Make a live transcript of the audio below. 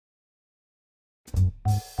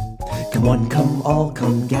Come one, come all,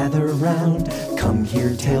 come gather round. Come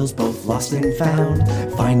hear tales both lost and found.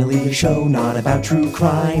 Finally a show not about true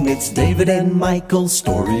crime. It's David and Michael's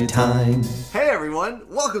story time. Hey everyone,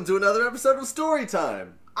 welcome to another episode of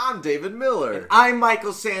Storytime. I'm David Miller. I'm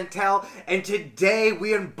Michael Santel, and today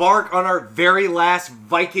we embark on our very last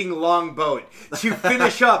Viking longboat to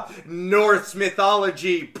finish up Norse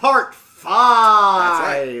mythology part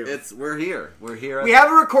 5. That's right. We're here. We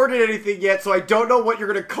haven't recorded anything yet, so I don't know what you're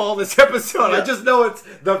going to call this episode. Yeah. I just know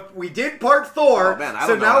we did part 4, Oh, man, I so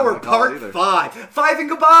don't know now what we're I'm gonna call it part either. 5. 5 and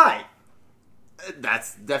goodbye.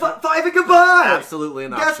 That's definitely 5 and goodbye. absolutely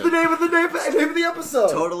an That's option. the name of the episode.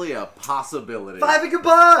 Totally a possibility. 5 and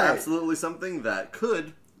goodbye. Absolutely something that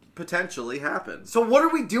could potentially happen. So what are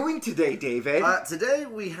we doing today, David? Today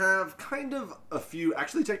we have kind of a few,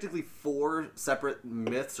 actually technically 4 separate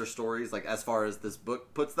myths or stories, like as far as this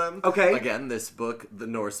book puts them. Okay. Again, this book, The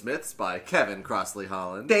Norse Myths by Kevin Crossley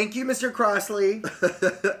Holland. Thank you, Mr. Crossley.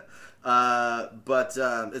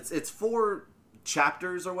 It's 4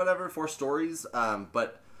 chapters or whatever, 4 stories,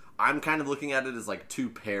 but I'm kind of looking at it as like 2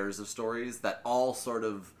 pairs of stories that all sort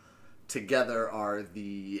of together are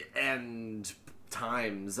the end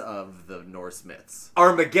times of the Norse myths.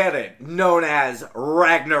 Armageddon, known as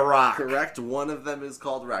Ragnarok. Correct. One of them is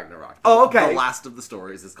called Ragnarok. Oh, okay. The last of the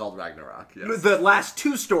stories is called Ragnarok. Yes. The last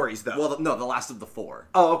 2 stories, though. Well, no, the last of the 4.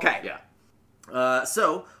 Oh, okay. Yeah.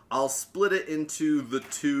 So I'll split it into the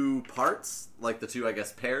 2 parts, like the 2, I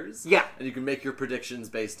guess, pairs. Yeah. And you can make your predictions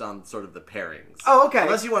based on sort of the pairings. Oh, okay.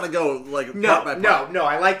 Unless you want to go like No, part by part. no.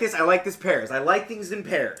 I like this pairs. I like things in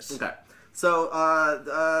pairs. Okay. So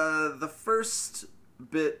the first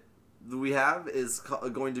bit that we have is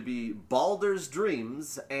going to be Baldur's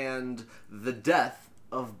Dreams and the Death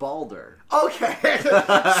of Baldur. Okay.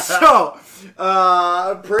 So,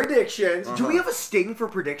 predictions. Do we have a sting for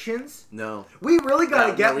predictions? No. We really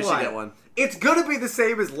gotta get we one. should get one. It's gonna be the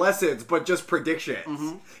same as lessons, but just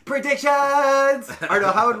predictions. Predictions! Or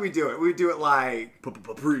no, how would we do it? We would do it like...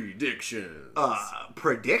 Predictions.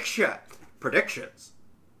 Predictions.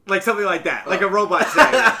 Like something like that. Like a robot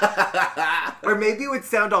saying. Or maybe it would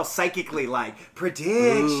sound all psychically like,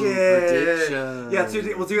 predictions. Predictions. Yeah, so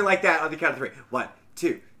we'll do it like that on the count of 3. 1,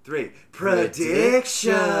 2, 3.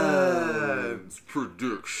 Predictions.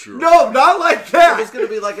 Predictions. No, not like that. It's going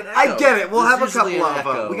to be like an echo. I get it. We'll There's have a usually couple an of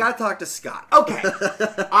them. echo. We gotta talk to Scott. Okay.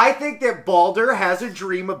 I think that Baldur has a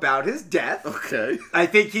dream about his death. Okay. I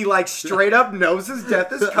think he, like, straight up knows his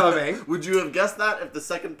death is coming. Would you have guessed that if the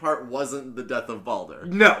second part wasn't the death of Baldur?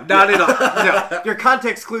 No, not at all. No. Your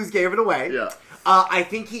context clues gave it away. Yeah. I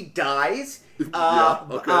think he dies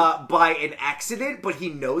by an accident, but he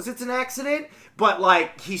knows it's an accident. But,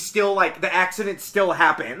 like, he's still, like, the accident still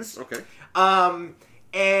happens. Okay.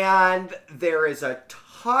 And there is a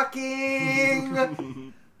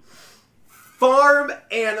talking farm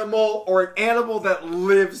animal or an animal that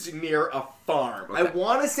lives near a farm. Okay. I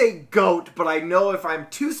want to say goat, but I know if I'm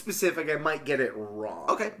too specific, I might get it wrong.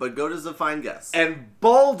 Okay, but goat is a fine guess. And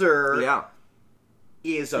Baldur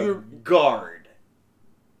is a guard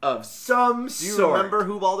of some Do you sort. remember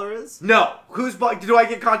who Baldur is? No. Who's Baldur? Do I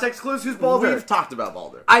get context clues? Who's Baldur? We've talked about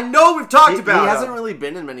Baldur. I know we've talked about He him. hasn't really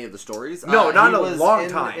been in many of the stories. No, not he in a was long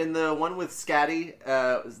time. In the one with Skadi,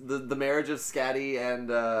 the marriage of Skadi and...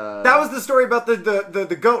 That was the story about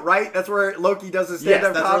the goat, right? That's where Loki does his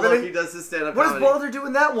stand-up that's comedy? where Loki does his stand-up What comedy. does Baldur do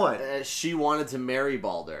in that one? She wanted to marry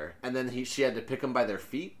Baldur, and then she had to pick him by their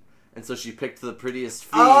feet, and so she picked the prettiest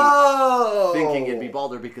feet, thinking it'd be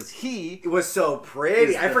Baldur because he... It was so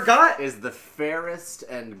pretty. I forgot. Is the fairest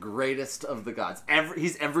and greatest of the gods.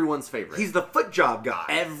 He's everyone's favorite. He's the foot job guy.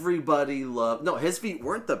 Everybody loved... No, his feet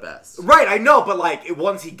weren't the best. Right, I know, but like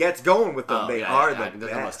once he gets going with them, they are they're the the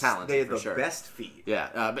most best. talented, They're for the sure. best feet.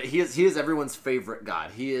 Yeah, but he is everyone's favorite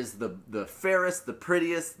god. He is the fairest, the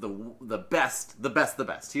prettiest, the best.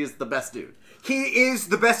 He is the best dude. He is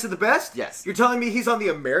the best of the best? Yes. You're telling me he's on the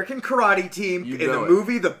American karate team You in know the it.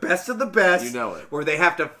 movie The Best of the Best. You know it. Where they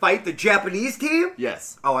have to fight the Japanese team?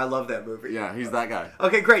 Yes. Oh, I love that movie. Yeah, he's that guy.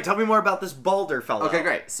 Okay, great. Tell me more about this Baldur fellow. Okay,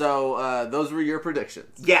 great. So, those were your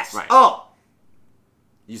predictions. Yes. Right. Oh,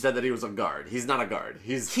 You said that he was a guard. He's not a guard.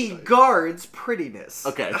 he guards prettiness.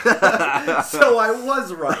 Okay. So I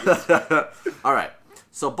was right. All right.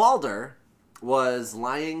 So Baldur was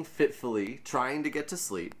lying fitfully, trying to get to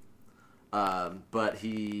sleep. But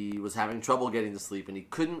he was having trouble getting to sleep, and he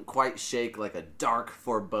couldn't quite shake like a dark,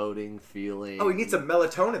 foreboding feeling. Oh, he needs some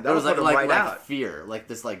melatonin. That It was was like right out. fear, like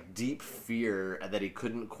this like deep fear that he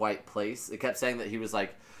couldn't quite place. It kept saying that he was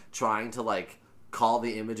like trying to like call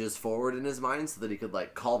the images forward in his mind so that he could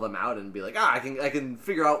like call them out and be like, I can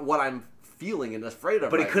figure out what I'm feeling and afraid of.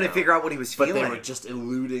 But he couldn't figure out what he was feeling. But they were just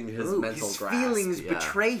eluding his mental his grasp. feelings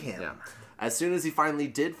betray him. Yeah. As soon as he finally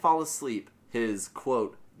did fall asleep, his,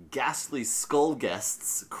 quote, ghastly skull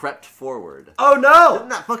guests crept forward. Oh no! Isn't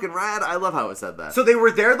that fucking rad? I love how it said that. So they were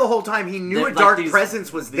there the whole time. He knew a dark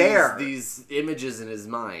presence was there. These images in his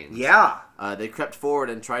mind. Yeah. They crept forward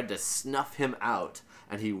and tried to snuff him out,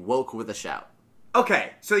 and he woke with a shout.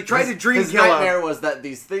 Okay, so he tried to dream his kill him. His nightmare was that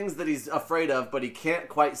these things that he's afraid of, but he can't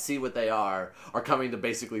quite see what they are coming to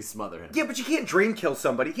basically smother him. Yeah, but you can't dream kill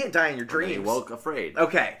somebody. You can't die in your dreams. He woke afraid.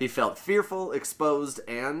 Okay. He felt fearful, exposed,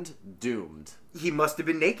 and doomed. He must have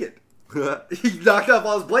been naked. He knocked off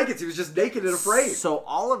all his blankets. He was just naked and afraid. So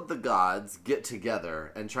all of the gods get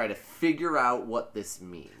together and try to figure out what this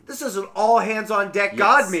means. This is an all-hands-on-deck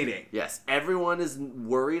god meeting. Yes, everyone is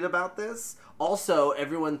worried about this. Also,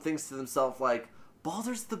 everyone thinks to themselves, like,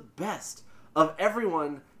 Baldur's the best. Of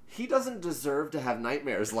everyone, he doesn't deserve to have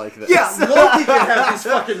nightmares like this. Yeah, Loki can have these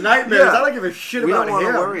fucking nightmares. Yeah. I don't give a shit about him. We don't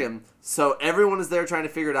want to worry him. So everyone is there trying to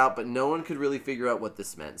figure it out, but no one could really figure out what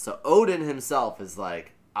this meant. So Odin himself is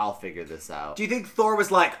like, I'll figure this out. Do you think Thor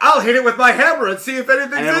was like, I'll hit it with my hammer and see if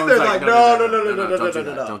anything's in there? Like, no,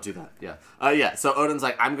 don't do that. Yeah. So Odin's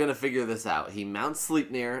like, I'm going to figure this out. He mounts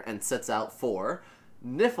Sleipnir and sets out for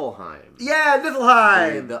Niflheim. Yeah,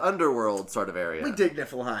 Niflheim. The underworld sort of area. We dig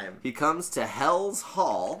Niflheim. He comes to Hell's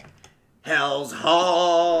Hall. Hell's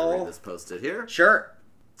Hall. Read this post-it here. Sure.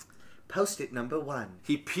 Post-it number 1.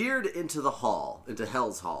 He peered into the hall, into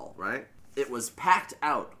Hell's Hall, right? It was packed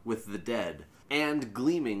out with the dead and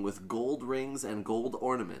gleaming with gold rings and gold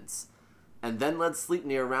ornaments, and then led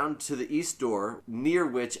Sleipnir around to the east door, near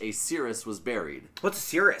which a seeress was buried. What's a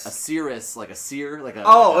seeress? A seeress, like a seer, like a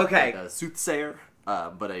okay, like a soothsayer,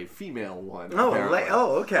 but a female one.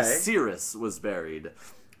 Okay. A seeress was buried.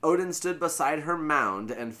 Odin stood beside her mound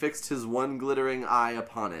and fixed his one glittering eye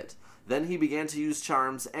upon it. Then he began to use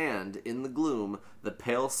charms, and, in the gloom, the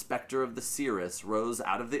pale specter of the seeress rose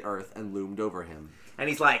out of the earth and loomed over him. And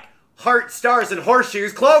he's like, heart, stars, and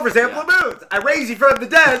horseshoes, clovers, and moons. I raise you from the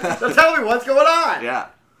dead. Now tell me what's going on. Yeah.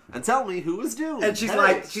 And tell me who is doomed. And she's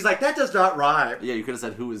like, that does not rhyme. Yeah, you could have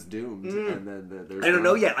said who is doomed. And then there's I don't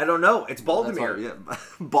know yet. I don't know. It's Baldemir.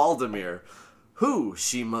 Baldemir. Who,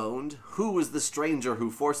 she moaned, who is the stranger who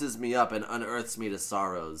forces me up and unearths me to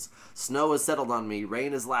sorrows? Snow has settled on me,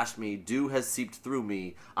 rain has lashed me, dew has seeped through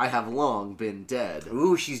me. I have long been dead.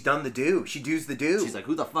 Ooh, she's done the dew. She does the dew. She's like,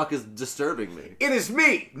 who the fuck is disturbing me? It is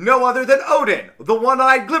me, no other than Odin, the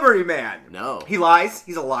one-eyed glibbery man. No. He lies.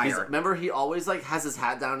 He's a liar. Remember, he always has his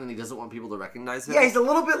hat down and he doesn't want people to recognize him? Yeah, he's a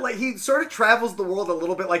little bit like, he sort of travels the world a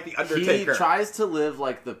little bit like the Undertaker. He tries to live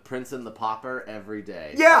like the Prince and the Pauper every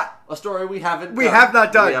day. Yeah. A story we haven't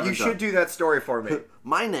not done. You should do that story for me.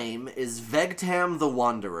 My name is Vegtam the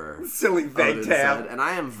Wanderer. Silly Vegtam. And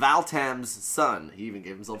I am Valtam's son. He even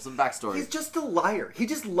gave himself some backstory. He's just a liar. He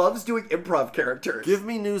just loves doing improv characters. Give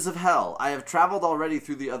me news of hell. I have traveled already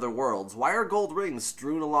through the other worlds. Why are gold rings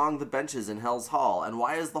strewn along the benches in Hell's Hall? And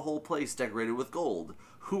why is the whole place decorated with gold?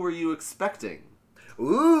 Who are you expecting?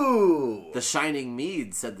 Ooh. The shining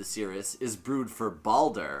mead, said the seeress, is brewed for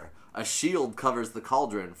Baldur. A shield covers the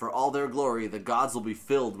cauldron. For all their glory, the gods will be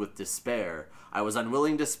filled with despair. I was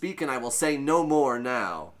unwilling to speak, and I will say no more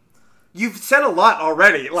now. You've said a lot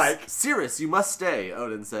already, like... Seeress, you must stay,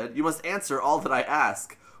 Odin said. You must answer all that I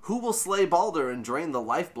ask. Who will slay Baldur and drain the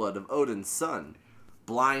lifeblood of Odin's son?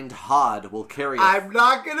 Blind Hod will carry... I'm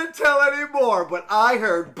not going to tell any more, but I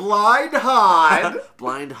heard Blind Hod.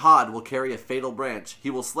 Blind Hod will carry a fatal branch. He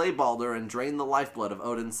will slay Baldur and drain the lifeblood of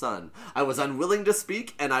Odin's son. I was unwilling to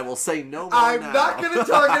speak, and I will say no more I'm not going to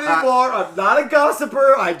talk anymore. I'm not a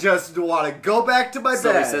gossiper. I just want to go back to my bed.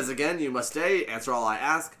 So he says again, you must stay. Answer all I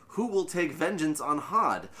ask. Who will take vengeance on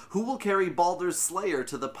Hod? Who will carry Baldur's slayer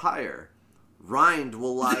to the pyre? Rind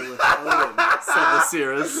will lie with Odin, said the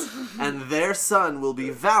seeress, and their son will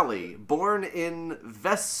be Vali, born in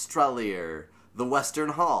Vestralir, the Western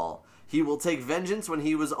Hall. He will take vengeance when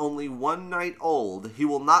he was only 1 night old. He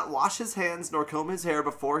will not wash his hands nor comb his hair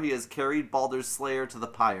before he has carried Baldur's slayer to the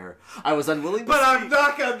pyre. I was unwilling to speak. I'm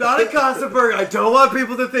not a gossiper. I don't want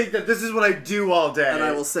people to think that this is what I do all day. And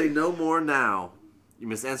I will say no more now. You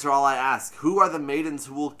must answer all I ask. Who are the maidens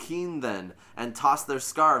who will keen then, and toss their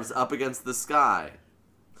scarves up against the sky?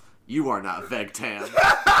 You are not Vegtam,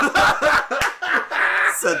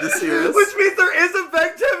 said the seeress. Which means there is a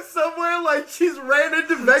Vegtam somewhere, like she's ran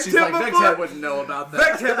into Vegtam She's like, before. Vegtam wouldn't know about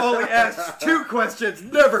that. Vegtam only asks 2 questions,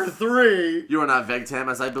 never 3. You are not Vegtam,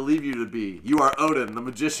 as I believe you to be. You are Odin, the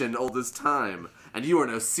magician old as time. And you are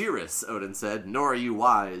no seeress, Odin said, nor are you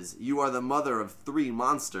wise. You are the mother of 3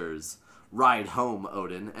 monsters. Ride home,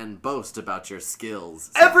 Odin, and boast about your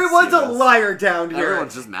skills. said Everyone's a Ceres. liar down here.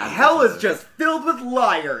 Everyone's just mad at Hell each is other. just filled with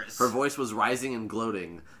liars. Her voice was rising and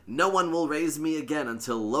gloating. No one will raise me again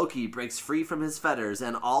until Loki breaks free from his fetters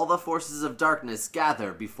and all the forces of darkness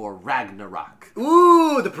gather before Ragnarok.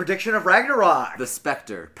 Ooh, the prediction of Ragnarok. The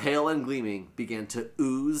specter, pale and gleaming, began to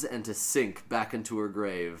ooze and to sink back into her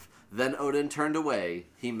grave. Then Odin turned away.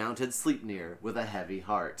 He mounted Sleipnir with a heavy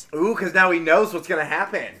heart. Ooh, because now he knows what's going to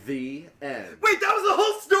happen. The end. Wait, that was the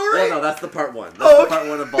whole story? Well, no, that's the part one. That's Oh, the part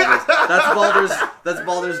one of Baldur's. That's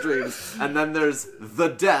Baldur's dreams. And then there's the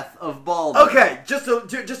death of Baldur. Okay, just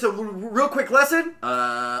a real quick lesson?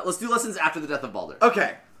 Let's do lessons after the death of Baldur.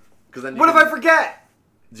 Okay. Because then. What if I forget?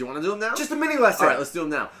 Do you want to do them now? Just a mini lesson. All right, let's do them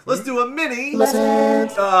now. Let's do a mini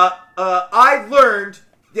Lessons. I learned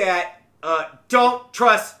that don't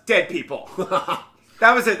trust dead people.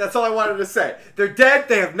 That was it. That's all I wanted to say. They're dead.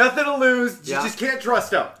 They have nothing to lose. You Yeah. just can't trust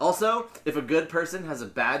them. Also, if a good person has a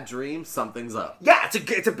bad dream, something's up. Yeah,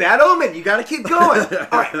 it's a bad omen. You got to keep going.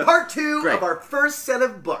 All right, part 2 Great. of our first set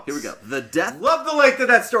of books. Here we go. The death. Love the length of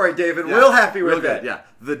that story, David. Yeah, Real happy with real good, it. Yeah.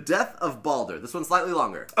 The death of Baldur. This one's slightly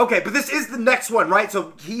longer. Okay, but this is the next one, right?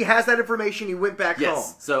 So he has that information. He went back Yes.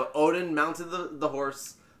 home. So Odin mounted the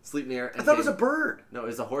horse, Sleipnir. And I thought it was a bird. No,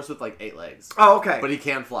 it's a horse with like 8 legs. Oh, okay. But he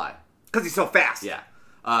can fly. Because he's so fast. Yeah.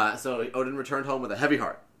 So Odin returned home with a heavy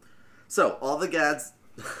heart. So all the gads,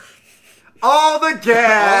 All the all the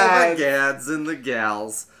gads. gads and the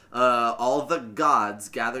gals, all the gods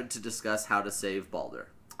gathered to discuss how to save Baldur.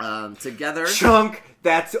 Together. Chunk.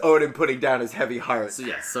 That's Odin putting down his heavy heart. So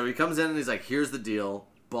yes. So he comes in and he's like, "Here's the deal.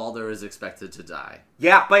 Baldur is expected to die."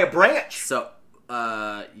 Yeah, by a branch. So,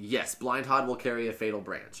 yes, Blind Hod will carry a fatal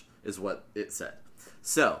branch, is what it said.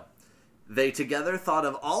 So, they together thought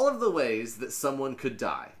of all of the ways that someone could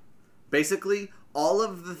die. Basically,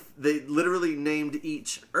 they literally named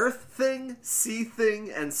each earth thing, sea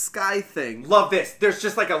thing, and sky thing. Love this. There's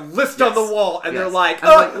just like a list on Yes. the wall, and Yes. they're like,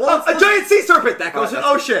 And like, well, a giant sea serpent that goes in That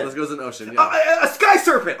ocean. goes in ocean, yeah. A sky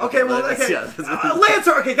serpent. Okay, well, that's- okay. yeah, that's- Land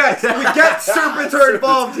serpent. Okay, guys, we get serpents are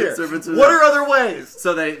involved here. Serpents are What there. are other ways?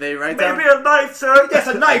 So they write down... Maybe a knife, sir. Yes,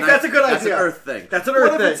 a knife. That's a good That's idea. an earth thing. That's an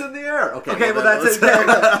earth What thing. if it's in the air? Okay, well, then that's it.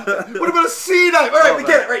 let's- What about a sea knife? All right, Oh, we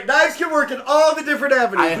get it. Right, knives can work in all the different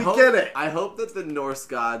avenues. We get it. I hope that the Norse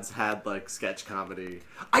gods had like sketch comedy.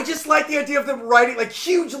 I just like the idea of them writing like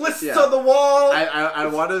huge lists Yeah. on the wall. I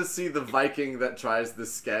want to see the Viking that tries the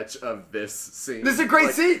sketch of this scene. This is a great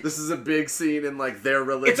Like, scene. This is a big scene in like their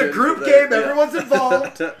religion. It's a group Their- game. Everyone's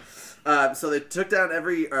involved. So they took down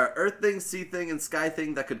every earth thing, sea thing, and sky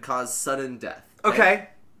thing that could cause sudden death. Okay.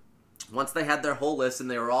 Once they had their whole list and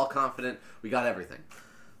they were all confident, we got everything.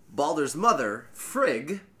 Baldur's mother,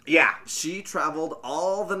 Frigg, Yeah. she traveled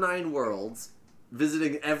all the 9 worlds,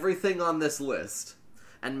 visiting everything on this list,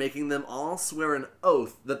 and making them all swear an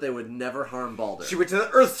oath that they would never harm Baldur. She went to the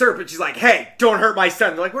Earth Serpent. She's like, hey, don't hurt my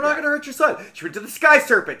son. They're like, we're not going to hurt your son. She went to the Sky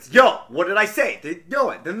Serpents. Yo, what did I say? They know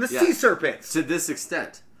it. Then the Yeah. Sea Serpents. To this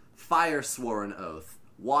extent, fire swore an oath,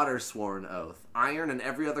 water swore an oath, iron and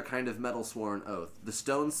every other kind of metal swore an oath. The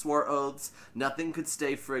stones swore oaths. Nothing could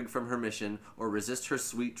stay Frigg from her mission or resist her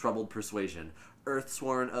sweet, troubled persuasion. Earth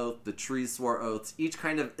swore an oath, the trees swore oaths, each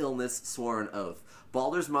kind of illness swore an oath.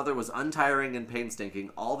 Baldur's mother was untiring and painstaking.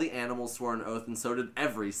 All the animals swore an oath, and so did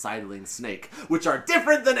every sidling snake, which are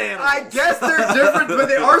different than animals. I guess they're different, but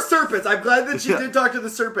they are serpents. I'm glad that she did talk to the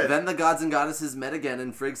serpent. Then the gods and goddesses met again,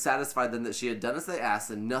 and Frigg satisfied them that she had done as they asked,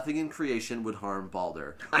 and nothing in creation would harm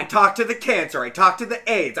Baldur. I talked to the cancer. I talked to the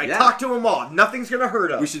AIDS. I Yeah. talked to them all. Nothing's going to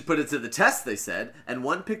hurt us. We should put it to the test, they said, and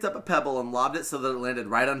one picked up a pebble and lobbed it so that it landed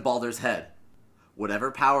right on Baldur's head.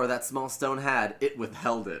 Whatever power that small stone had, it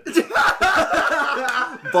withheld it.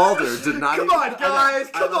 Baldur did not... Come on, guys,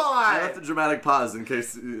 come on! I left a dramatic pause in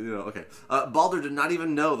case, okay. Baldur did not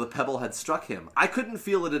even know the pebble had struck him. I couldn't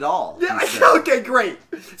feel it at all. Yeah, he said. okay, great.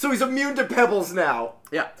 So he's immune to pebbles now.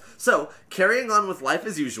 Yeah. So, carrying on with life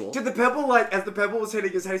as usual... Did the pebble, like, as the pebble was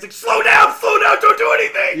hitting his head, he's like, slow down, don't do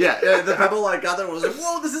anything! Yeah, the pebble like got there and was like,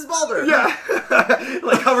 whoa, this is Baldur! Yeah.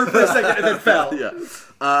 Like, hovered for a second and then fell.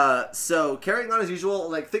 Yeah. So, carrying on as usual,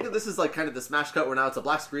 like, think of this as, like, kind of the smash cut where now it's a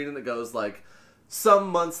black screen and it goes, like, some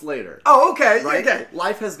months later. Oh, okay. Right? Okay.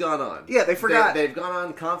 Life has gone on. Yeah, they forgot. They've gone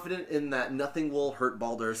on confident in that nothing will hurt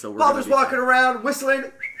Baldur, so we're Baldur's gonna be walking around, whistling.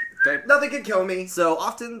 Okay. Nothing can kill me. So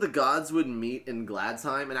often the gods would meet in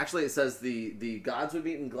Gladsheim, and actually it says the gods would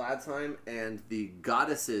meet in Gladsheim and the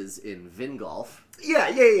goddesses in Vingolf.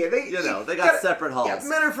 Yeah. They got separate halls. Yeah,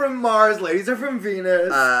 men are from Mars, ladies are from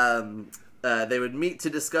Venus. They would meet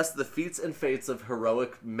to discuss the feats and fates of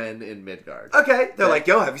heroic men in Midgard. Okay. They're like,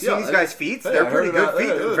 yo, have you seen these guys' feet? They're pretty good feet.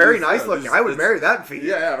 They're very nice looking. I would marry that feet.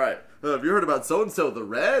 Yeah, right. have you heard about so-and-so the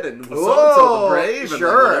Red and so-and-so the Brave?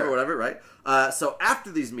 Sure. And whatever, right? So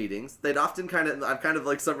after these meetings, they'd often I've kind of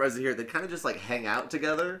like summarized it here, they'd kind of just like hang out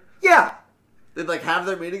together. Yeah. They'd like have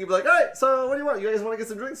their meeting and be like, all right, so what do you want? You guys want to get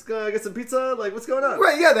some drinks? Get some pizza? Like, what's going on?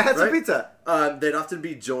 Right, yeah, they had some pizza. They'd often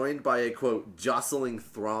be joined by a, quote, jostling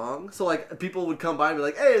throng. So, like, people would come by and be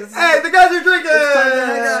like, hey, the guys are drinking! It's time to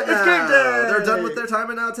hang out now. It's drink day! They're done with their time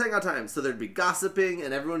and now it's hangout time. So there'd be gossiping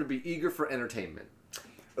and everyone would be eager for entertainment.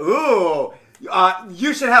 Ooh.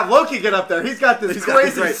 You should have Loki get up there. He's got this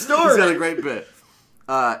crazy story. He's got a great bit.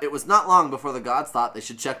 It was not long before the gods thought they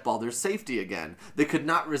should check Baldur's safety again. They could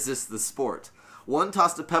not resist the sport. One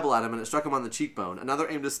tossed a pebble at him and it struck him on the cheekbone. Another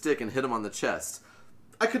aimed a stick and hit him on the chest.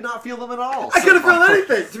 I could not feel them at all. I couldn't feel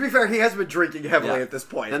anything. To be fair, he has been drinking heavily at this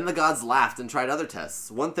point. Then the gods laughed and tried other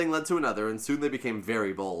tests. One thing led to another, and soon they became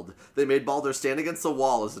very bold. They made Baldur stand against the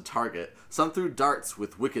wall as a target. Some threw darts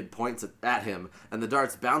with wicked points at him, and the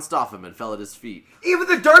darts bounced off him and fell at his feet. Even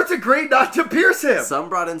the darts agreed not to pierce him. Some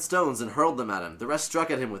brought in stones and hurled them at him. The rest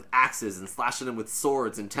struck at him with axes and slashed at him with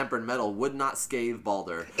swords, and tempered metal would not scathe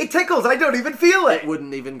Baldur. It tickles. I don't even feel it. It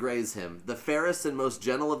wouldn't even graze him. The fairest and most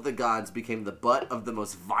gentle of the gods became the butt of the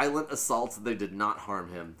most violent assaults. They did not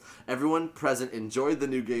harm him. Everyone present enjoyed the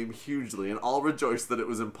new game hugely, and all rejoiced that it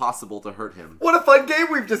was impossible to hurt him. What a fun game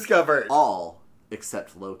we've discovered. All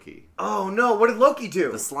except Loki. Oh no, what did Loki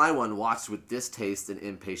do? The sly one watched with distaste and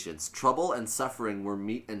impatience. Trouble and suffering were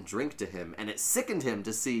meat and drink to him, and it sickened him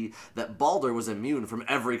to see that Baldur was immune from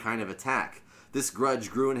every kind of attack. This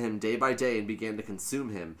grudge grew in him day by day and began to consume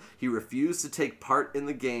him. He refused to take part in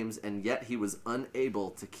the games, and yet he was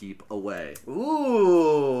unable to keep away.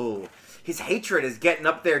 Ooh. His hatred is getting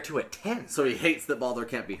up there to a 10. So he hates that Baldur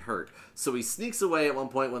can't be hurt. So he sneaks away at one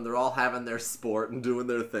point when they're all having their sport and doing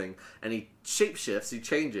their thing, and he shapeshifts, he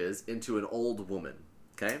changes into an old woman.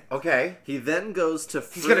 Okay? Okay. He then goes to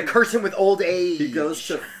He's going to curse him with old age. He goes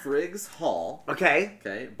to Frigg's hall. Okay.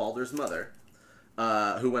 Okay, Baldur's mother.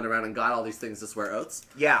 Who went around and got all these things to swear oaths.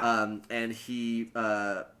 Yeah. And he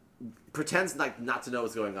pretends like not to know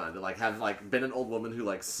what's going on. To like have like been an old woman who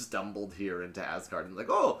like stumbled here into Asgard and like,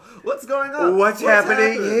 oh, what's going on? What's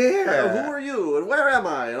happening here? Who are you? And where am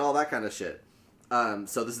I? And all that kind of shit.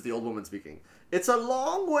 So this is the old woman speaking. It's a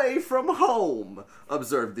long way from home,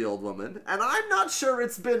 observed the old woman, and I'm not sure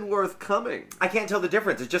it's been worth coming. I can't tell the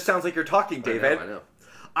difference. It just sounds like you're talking, David. I know.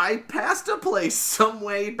 I passed a place some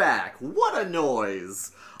way back. What a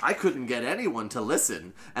noise! I couldn't get anyone to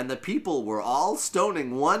listen, and the people were all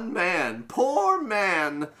stoning one man. Poor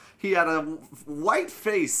man! He had a white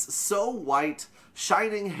face, so white,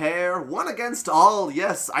 shining hair, one against all.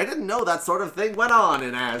 Yes, I didn't know that sort of thing went on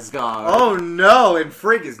in Asgard. Oh no, and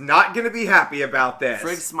Frigg is not going to be happy about this.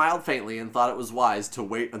 Frigg smiled faintly and thought it was wise to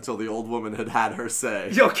wait until the old woman had had her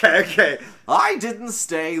say. Okay. I didn't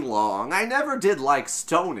stay long. I never did like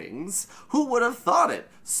stonings. Who would have thought it?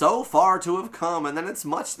 So far to have come, and then it's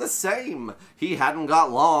much the same. He hadn't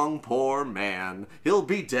got long, poor man. He'll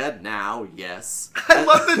be dead now, yes. I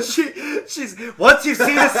love that she's... Once you've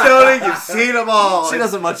seen a stoning, you've seen them all. She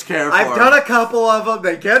doesn't much care for I've done a couple of them.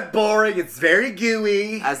 They get boring. It's very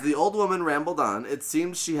gooey. As the old woman rambled on, it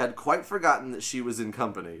seemed she had quite forgotten that she was in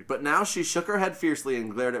company. But now she shook her head fiercely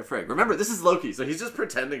and glared at Frigg. Remember, this is Loki, so he's just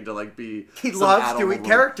pretending to, like, be He loves doing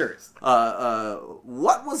characters.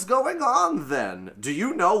 What was going on, then? Do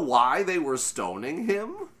you know why they were stoning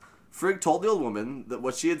him? Frigg told the old woman that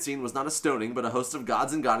what she had seen was not a stoning, but a host of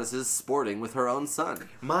gods and goddesses sporting with her own son.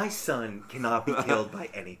 My son cannot be killed by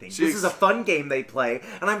anything. This is a fun game they play,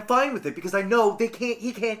 and I'm fine with it because I know he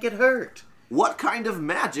can't get hurt. What kind of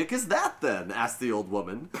magic is that, then? Asked the old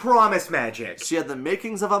woman. Promise magic. She had the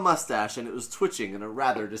makings of a mustache, and it was twitching in a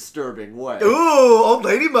rather disturbing way. Ooh, old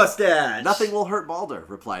lady mustache. Nothing will hurt Baldur,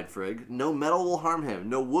 replied Frigg. No metal will harm him.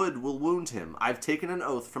 No wood will wound him. I've taken an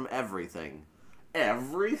oath from everything.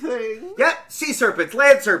 Everything? Yep, sea serpents,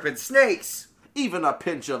 land serpents, snakes. Even a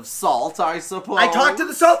pinch of salt, I suppose. I talked to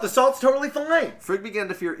the salt. The salt's totally fine. Frigg began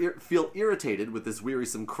to feel irritated with this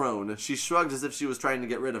wearisome crone. She shrugged as if she was trying to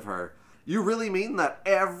get rid of her. You really mean that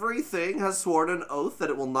everything has sworn an oath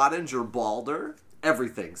that it will not injure Baldur?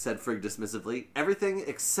 Everything, said Frigg dismissively. Everything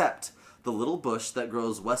except the little bush that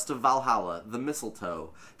grows west of Valhalla, the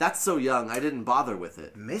mistletoe. That's so young, I didn't bother with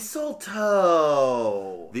it. Mistletoe.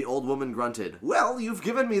 The old woman grunted. Well, you've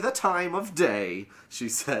given me the time of day, she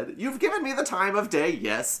said. You've given me the time of day,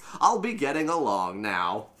 yes. I'll be getting along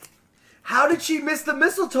now. How did she miss the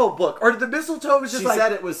mistletoe book? Or the mistletoe was just she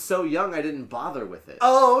said it was so young I didn't bother with it.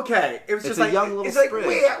 Oh, okay. It was it's just a like young little it's sprig.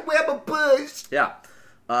 Like, where a bush? Yeah.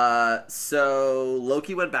 So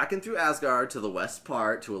Loki went back in through Asgard to the west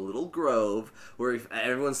part to a little grove where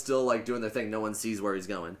everyone's still like doing their thing. No one sees where he's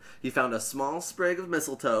going. He found a small sprig of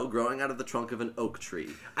mistletoe growing out of the trunk of an oak tree.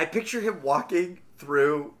 I picture him walking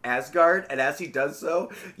through Asgard, and as he does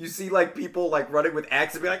so, you see like people like running with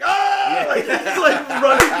axes and be like, ah! Like, he's like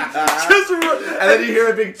running, just run. And then you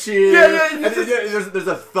hear a big cheer. Yeah, and then there's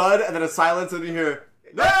a thud and then a silence, and you hear.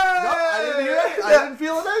 No, I didn't hear it. I didn't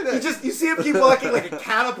feel it either. You see him keep walking like a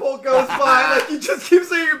catapult goes by. Like you just keep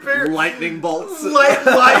saying your picture. Lightning bolts.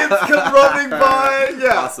 Lions come running by.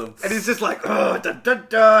 Yeah, awesome. And he's just like, oh, da, da,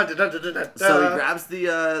 da, da, da, da, da. So he grabs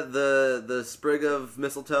the sprig of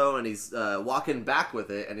mistletoe and he's walking back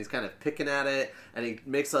with it, and he's kind of picking at it, and he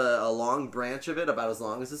makes a long branch of it about as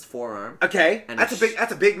long as his forearm. Okay, and that's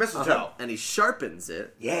a big mistletoe. And he sharpens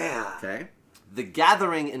it. Yeah. Okay. The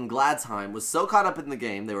gathering in Gladsheim was so caught up in the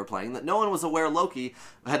game they were playing that no one was aware Loki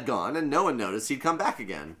had gone, and no one noticed he'd come back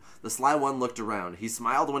again. The sly one looked around. He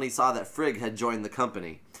smiled when he saw that Frigg had joined the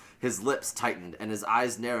company. His lips tightened, and his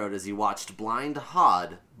eyes narrowed as he watched blind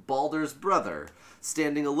Hod, Baldur's brother,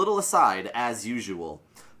 standing a little aside as usual.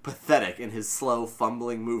 Pathetic in his slow,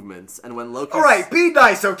 fumbling movements, and when Loki... Alright, be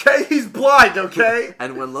nice, okay? He's blind, okay?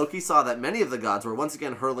 And when Loki saw that many of the gods were once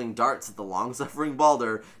again hurling darts at the long-suffering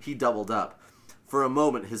Baldur, he doubled up. For a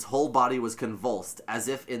moment, his whole body was convulsed, as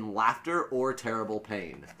if in laughter or terrible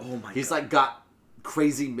pain. Oh my God. He's like got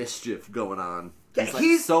crazy mischief going on. Yeah,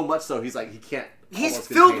 he's so much so, he's like, he can't... He's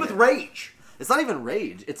filled with rage. It's not even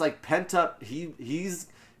rage. It's like pent up... He's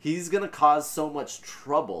gonna cause so much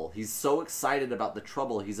trouble. He's so excited about the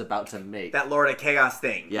trouble he's about to make. That Lord of Chaos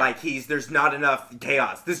thing. Yeah. Like there's not enough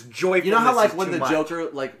chaos. This joyfulness. You know how like is when too the much.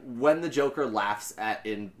 Joker laughs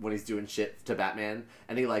when he's doing shit to Batman,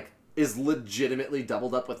 and he like is legitimately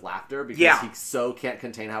doubled up with laughter because he so can't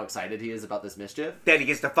contain how excited he is about this mischief. Then he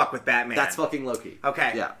gets to fuck with Batman. That's fucking Loki.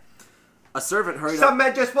 Okay. Yeah. A servant hurried up. Some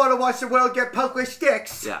men just want to watch the world get poked with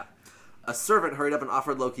sticks. Yeah. A servant hurried up and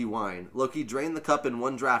offered Loki wine. Loki drained the cup in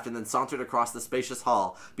one draught and then sauntered across the spacious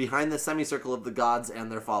hall, behind the semicircle of the gods and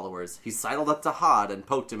their followers. He sidled up to Hod and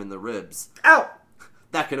poked him in the ribs. Ow!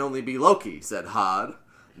 That can only be Loki, said Hod.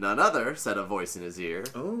 None other, said a voice in his ear.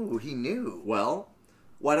 Oh, he knew. Well,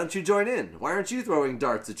 why don't you join in? Why aren't you throwing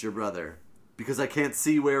darts at your brother? Because I can't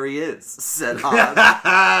see where he is, said Hod.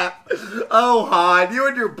 Oh, Hod, you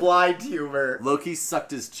and your blind humor. Loki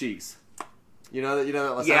sucked his cheeks. You know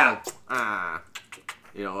that. Yeah. Like,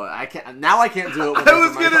 you know, I can't. Now I can't do it. I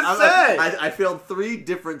was gonna say. I failed 3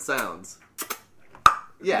 different sounds.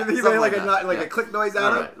 Yeah. Did he make like a click noise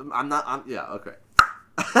out of it? Yeah. Okay.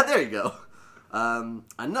 There you go.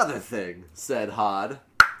 Another thing, said Hod.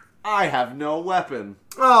 I have no weapon.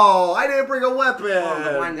 Oh, I didn't bring a weapon. Oh,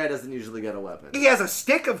 the blind guy doesn't usually get a weapon. He has a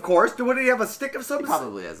stick, of course. Wouldn't he have a stick of some He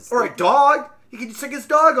probably has a stick. Or a dog? He can stick his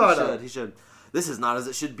dog on him. He should. This is not as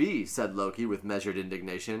it should be, said Loki with measured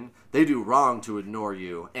indignation. They do wrong to ignore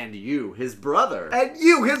you, and you, his brother. And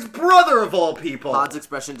you, his brother of all people. Hod's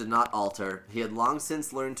expression did not alter. He had long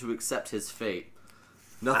since learned to accept his fate.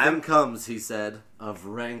 Nothing comes, he said, of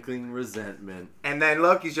rankling resentment. And then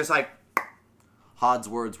Loki's just like... Hod's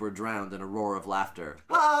words were drowned in a roar of laughter.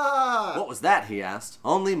 Ah! What was that, he asked.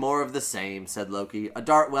 Only more of the same, said Loki. A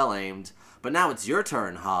dart well aimed. But now it's your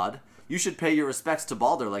turn, Hod. You should pay your respects to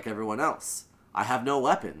Baldur like everyone else. I have no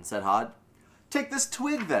weapon, said Hod. Take this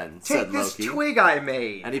twig, then, said Loki. Take this twig I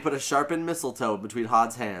made. And he put a sharpened mistletoe between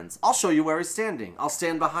Hod's hands. I'll show you where he's standing. I'll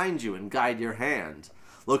stand behind you and guide your hand.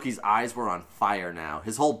 Loki's eyes were on fire now.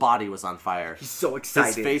 His whole body was on fire. He's so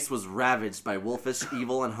excited. His face was ravaged by wolfish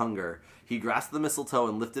evil and hunger. He grasped the mistletoe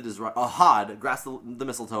and lifted his right... Hod grasped the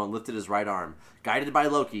mistletoe and lifted his right arm. Guided by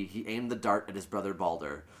Loki, he aimed the dart at his brother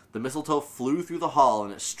Baldur. The mistletoe flew through the hall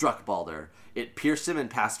and it struck Baldur. It pierced him and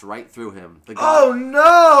passed right through him. Oh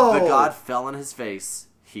no! The god fell on his face.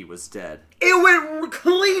 He was dead. It went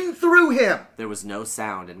clean through him! There was no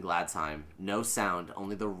sound in Gladsheim. No sound,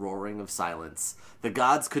 only the roaring of silence. The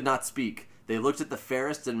gods could not speak. They looked at the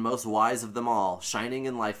fairest and most wise of them all, shining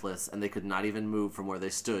and lifeless, and they could not even move from where they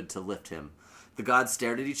stood to lift him. The gods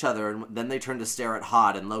stared at each other, and then they turned to stare at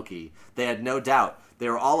Hod and Loki. They had no doubt. They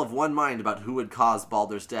were all of one mind about who had caused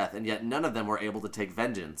Baldur's death, and yet none of them were able to take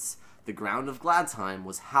vengeance. The ground of Gladsheim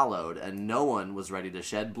was hallowed, and no one was ready to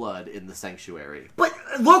shed blood in the sanctuary. But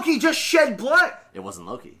Loki just shed blood! It wasn't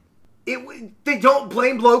Loki. They don't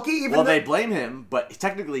blame Loki, even though... They blame him, but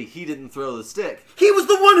technically he didn't throw the stick. He was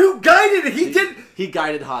the one who guided it! He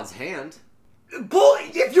guided Hod's hand. Bull,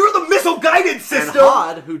 if you're the missile-guided system... And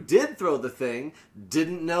Hod, who did throw the thing,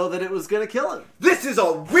 didn't know that it was going to kill him. This is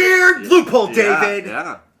a weird loophole, David!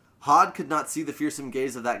 Yeah. Hod could not see the fearsome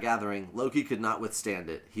gaze of that gathering. Loki could not withstand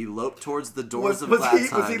it. He loped towards the doors of Was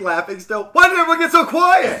Gladsheim. he laughing still? Why did everyone get so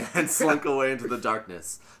quiet? And slunk away into the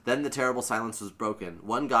darkness. Then the terrible silence was broken.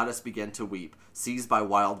 One goddess began to weep, seized by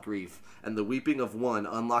wild grief, and the weeping of one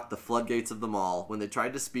unlocked the floodgates of them all. When they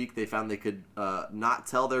tried to speak, they found they could not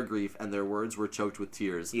tell their grief, and their words were choked with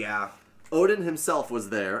tears. Yeah. Odin himself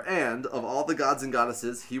was there, and, of all the gods and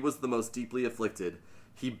goddesses, he was the most deeply afflicted.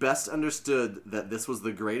 He best understood that this was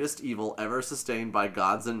the greatest evil ever sustained by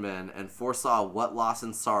gods and men, and foresaw what loss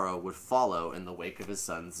and sorrow would follow in the wake of his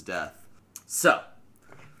son's death. So,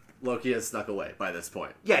 Loki has snuck away by this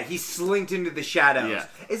point. Yeah, he slinked into the shadows. Yeah.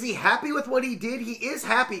 Is he happy with what he did? He is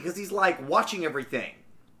happy because he's, like, watching everything.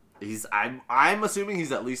 I'm assuming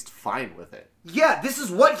he's at least fine with it. Yeah, this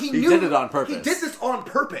is what he knew. He did it on purpose. He did this on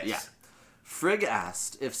purpose. Yeah. Frigg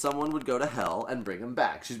asked if someone would go to hell and bring him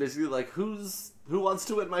back. She's basically like, who wants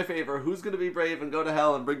to win my favor? Who's going to be brave and go to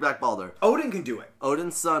hell and bring back Balder? Odin can do it.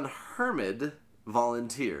 Odin's son Hermod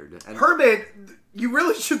volunteered. And Hermod, you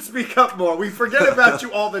really should speak up more. We forget about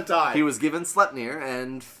you all the time. he was given Sleipnir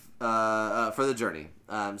and for the journey.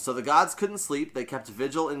 So the gods couldn't sleep. They kept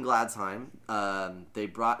vigil in Gladsheim. They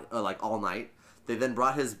brought all night. They then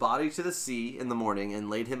brought his body to the sea in the morning and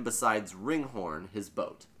laid him beside Ringhorn, his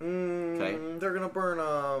boat. Okay? They're gonna burn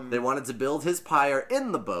him. They wanted to build his pyre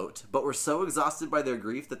in the boat, but were so exhausted by their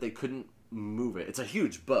grief that they couldn't move it. It's a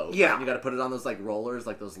huge boat. Yeah. Right? You got to put it on those rollers,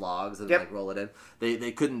 those logs, and roll it in.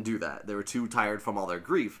 They couldn't do that. They were too tired from all their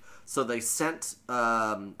grief. So they sent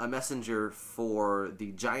a messenger for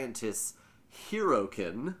the giantess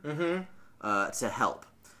Hirokin to help.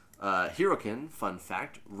 Hirokin, fun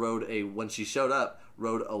fact, when she showed up,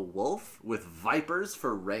 rode a wolf with vipers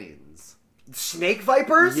for reins. Snake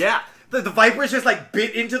vipers? Yeah. The vipers just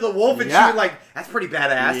bit into the wolf and she was that's pretty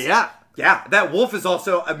badass. Yeah. Yeah, that wolf is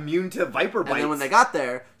also immune to viper bites. And then when they got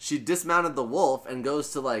there, she dismounted the wolf and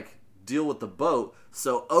goes to deal with the boat.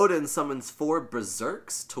 So Odin summons 4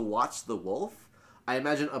 berserks to watch the wolf. I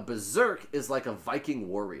imagine a berserk is like a Viking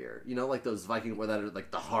warrior. You know, those Viking that are the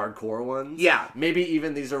hardcore ones? Yeah. Maybe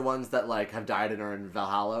even these are ones that have died and are in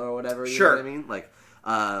Valhalla or whatever. You Sure. know what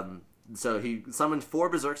I mean? So he summoned 4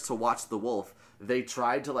 berserks to watch the wolf. They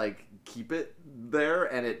tried to keep it there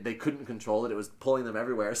and they couldn't control it. It was pulling them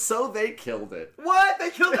everywhere. So they killed it. What? They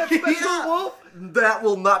killed that special wolf? That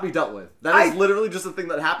will not be dealt with. That is literally just a thing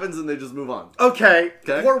that happens and they just move on. Okay.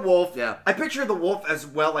 Poor wolf. Yeah. I picture the wolf as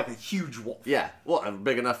well like a huge wolf. Yeah. Well,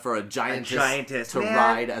 big enough for a giantess to man.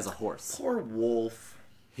 ride as a horse. Poor wolf.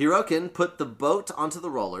 Hirokin put the boat onto the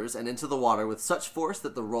rollers and into the water with such force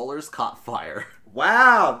that the rollers caught fire.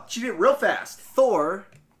 Wow. She did it real fast. Thor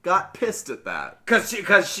got pissed at that.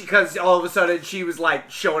 Cause all of a sudden she was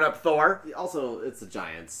showing up Thor. Also, it's a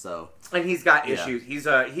giant, so. And he's got issues. He's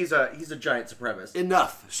a giant supremacist.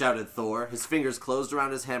 Enough, shouted Thor. His fingers closed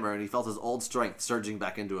around his hammer and he felt his old strength surging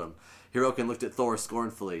back into him. Hirokin looked at Thor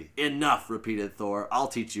scornfully. Enough, repeated Thor. I'll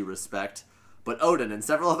teach you respect. But Odin and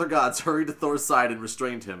several other gods hurried to Thor's side and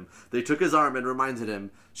restrained him. They took his arm and reminded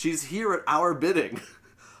him, she's here at our bidding.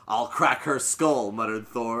 I'll crack her skull, muttered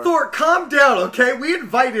Thor. Thor, calm down, okay? We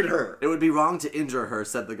invited her. It would be wrong to injure her,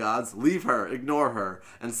 said the gods. Leave her, ignore her.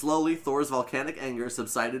 And slowly Thor's volcanic anger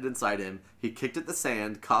subsided inside him. He kicked at the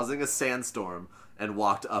sand, causing a sandstorm, and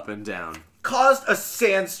walked up and down. Caused a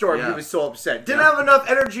sandstorm. Yeah. He was so upset. Didn't have enough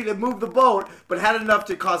energy to move the boat, but had enough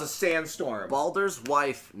to cause a sandstorm. Balder's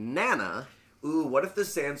wife, Nanna... Ooh, what if the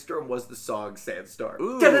sandstorm was the song Sandstorm?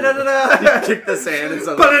 Ooh. Da-da-da-da-da. Kick the sand and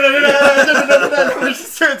so... It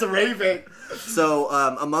just starts raving. So,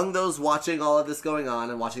 among those watching all of this going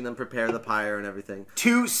on and watching them prepare the pyre and everything...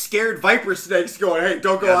 2 scared viper snakes going, hey,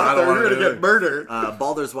 don't go out there, you're going to get murdered.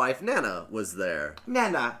 Balder's wife, Nanna, was there.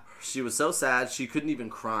 Nana. She was so sad she couldn't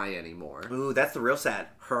even cry anymore. Ooh, that's the real sad.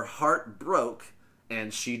 Her heart broke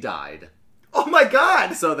and she died. Oh my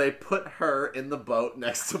god! So they put her in the boat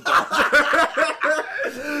next to Balder.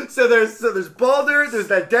 So there's Balder, there's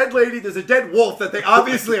that dead lady, there's a dead wolf that they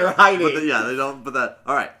obviously are hiding. They don't. But that.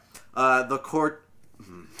 All right. The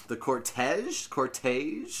cortege.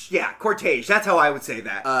 Yeah, cortege. That's how I would say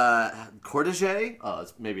that. Cortege. Oh,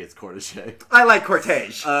 maybe it's cortege. I like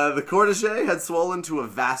cortege. The cortege had swollen to a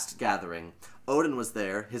vast gathering. Odin was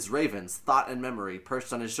there, his ravens, thought and memory,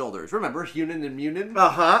 perched on his shoulders. Remember Hunin and Munin?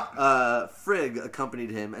 Uh-huh. Frigg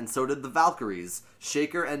accompanied him, and so did the Valkyries,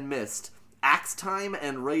 Shaker and Mist, Axe Time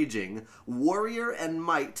and Raging, Warrior and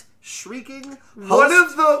Might, Shrieking. One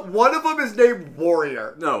of them is named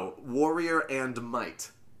Warrior. No, Warrior and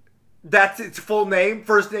Might. That's its full name.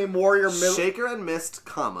 First name Warrior. Shaker and Mist,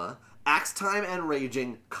 comma, Axe Time and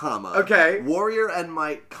Raging, comma. Okay. Warrior and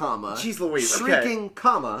Might, comma. Jeez Louise, okay. Shrieking,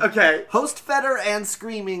 comma. Okay. Host Fetter and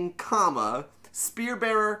Screaming, comma. Spear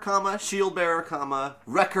Bearer, comma. Shield Bearer, comma.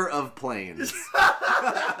 Wrecker of Plains.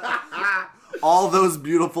 All those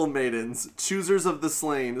beautiful maidens, choosers of the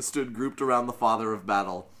slain, stood grouped around the father of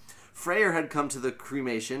battle. Freyr had come to the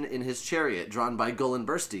cremation in his chariot, drawn by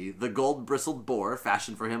Gullinbursti, the gold-bristled boar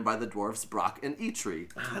fashioned for him by the dwarfs Brock and Eitri.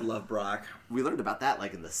 I love Brock. We learned about that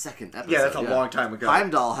like in the second episode. Yeah, that's a long time ago.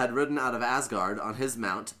 Heimdall had ridden out of Asgard on his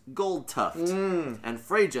mount, Goldtuft, and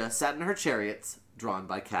Freyja sat in her chariots, drawn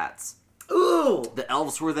by cats. Ooh! The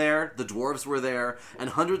elves were there, the dwarves were there,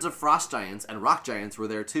 and hundreds of frost giants and rock giants were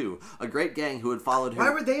there too. A great gang who had followed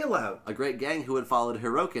Why were they allowed? A great gang who had followed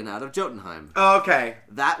Hirokin out of Jotunheim. Oh, okay.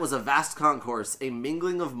 That was a vast concourse, a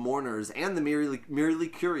mingling of mourners and the merely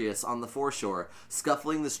curious on the foreshore,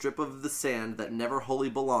 scuffling the strip of the sand that never wholly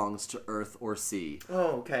belongs to earth or sea.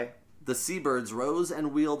 Oh, okay. The seabirds rose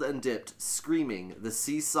and wheeled and dipped, screaming. The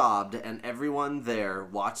sea sobbed, and everyone there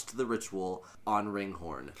watched the ritual on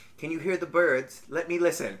Ringhorn. Can you hear the birds? Let me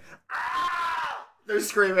listen. They're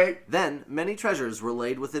screaming. Then many treasures were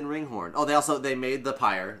laid within Ringhorn. Oh, they made the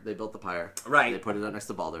pyre. They built the pyre. Right. They put it up next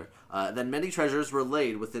to Balder. Then many treasures were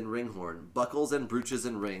laid within Ringhorn. Buckles and brooches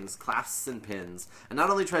and rings, clasps and pins. And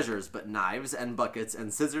not only treasures, but knives and buckets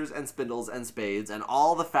and scissors and spindles and spades and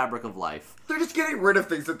all the fabric of life. They're just getting rid of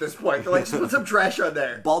things at this point. They're like, just put some trash on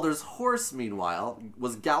there. Balder's horse, meanwhile,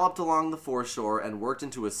 was galloped along the foreshore and worked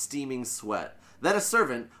into a steaming sweat. Then a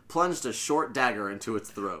servant plunged a short dagger into its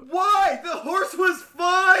throat. Why? The horse was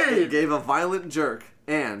fine! It gave a violent jerk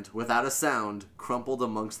and, without a sound, crumpled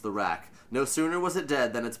amongst the rack. No sooner was it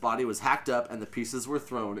dead than its body was hacked up and the pieces were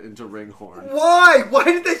thrown into Ringhorn. Why? Why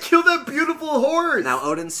did they kill that beautiful horse? Now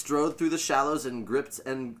Odin strode through the shallows and gripped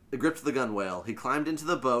the gunwale. He climbed into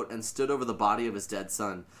the boat and stood over the body of his dead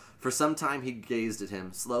son. For some time he gazed at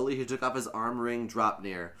him. Slowly he took off his arm ring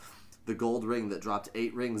Draupnir, the gold ring that dropped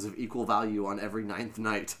 8 rings of equal value on every 9th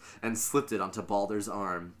night, and slipped it onto Balder's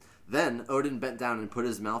arm. Then Odin bent down and put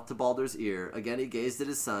his mouth to Balder's ear. Again he gazed at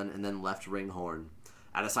his son, and then left Ringhorn.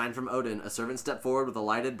 At a sign from Odin, a servant stepped forward with a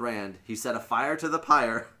lighted brand. He set a fire to the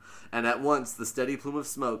pyre, and at once the steady plume of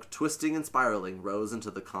smoke, twisting and spiraling, rose into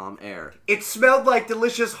the calm air. It smelled like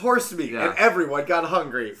delicious horse meat, Yeah. and everyone got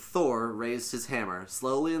hungry. Thor raised his hammer.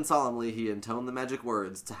 Slowly and solemnly he intoned the magic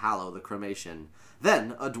words to hallow the cremation.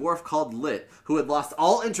 Then, a dwarf called Lit, who had lost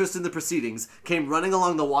all interest in the proceedings, came running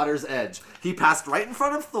along the water's edge. He passed right in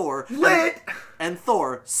front of Thor. Lit! And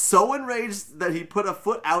Thor, so enraged that he put a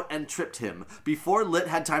foot out and tripped him. Before Lit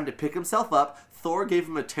had time to pick himself up, Thor gave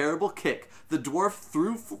him a terrible kick. The dwarf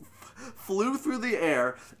flew through the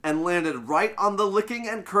air and landed right on the licking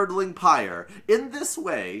and curdling pyre. In this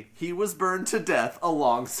way, he was burned to death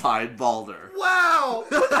alongside Balder. Wow!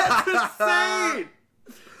 That's insane!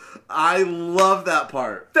 I love that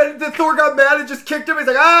part. The Thor got mad and just kicked him. He's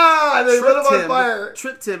like, ah! And they lit him on fire.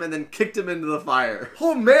 Tripped him and then kicked him into the fire.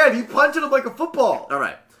 Oh man, he punched him like a football. All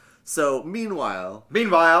right. So, meanwhile,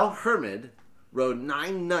 Hermod rode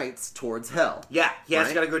 9 nights towards Hell. Yeah, he has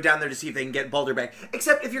Right? got to go down there to see if they can get Balder back.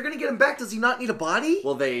 Except, if you're going to get him back, does he not need a body?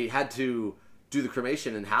 Well, they had to do the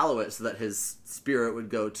cremation and hallow it so that his spirit would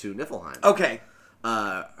go to Niflheim. Okay.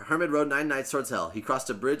 Hermod rode 9 nights towards Hell. He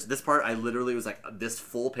crossed a bridge. This part, I literally was like, this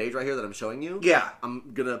full page right here that I'm showing you. Yeah.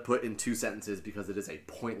 I'm gonna put in 2 sentences because it is a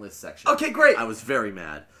pointless section. Okay, great. I was very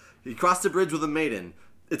mad. He crossed a bridge with a maiden.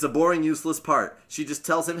 It's a boring, useless part. She just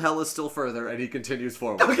tells him Hell is still further, and he continues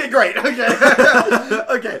forward. Okay, great. Okay.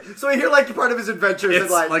 Okay. So we hear like part of his adventures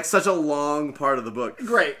It's and like such a long part of the book.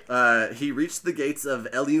 Great. He reached the gates of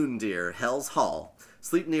Elundir, Hell's Hall.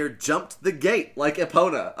 Sleipnir jumped the gate like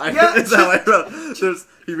Epona. That's how I wrote.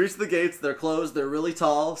 He reached the gates. They're closed. They're really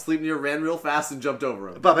tall. Sleipnir ran real fast and jumped over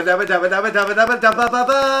him. He went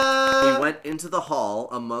into the hall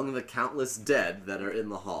among the countless dead that are in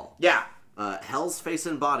the hall. Yeah. Hell's face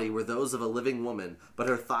and body were those of a living woman, but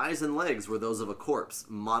her thighs and legs were those of a corpse,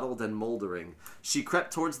 mottled and moldering. She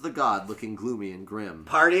crept towards the god, looking gloomy and grim.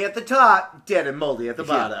 Party at the top, dead and moldy at the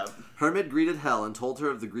bottom. Hermod greeted Hel and told her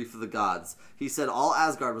of the grief of the gods. He said all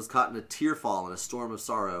Asgard was caught in a tearfall and a storm of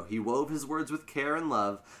sorrow. He wove his words with care and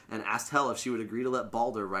love, and asked Hel if she would agree to let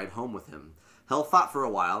Balder ride home with him. Hel thought for a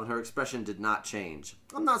while, and her expression did not change.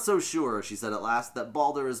 I'm not so sure, she said at last, that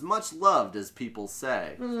Balder is much loved as people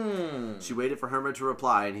say. She waited for Hermod to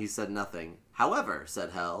reply, and he said nothing. However,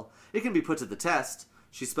 said Hel, it can be put to the test.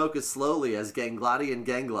 She spoke as slowly as Ganglati and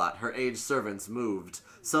Ganglot, her aged servants, moved.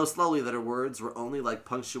 So slowly that her words were only like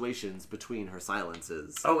punctuations between her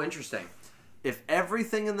silences. Oh, interesting. If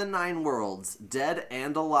everything in the 9 worlds, dead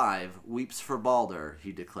and alive, weeps for Balder,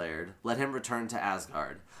 he declared, let him return to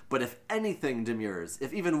Asgard. But if anything demurs,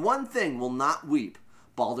 if even one thing will not weep,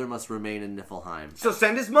 Balder must remain in Niflheim. So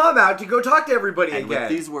send his mom out to go talk to everybody and again. With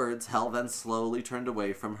these words, Hel then slowly turned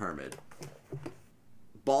away from Hermod.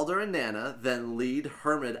 Balder and Nanna then lead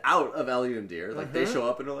Hermod out of Elundir. Like, they show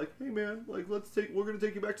up and they're like, hey man, like, we're gonna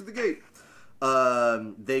take you back to the gate.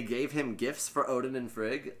 They gave him gifts for Odin and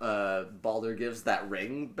Frigg. Balder gives that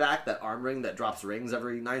ring back, that arm ring that drops rings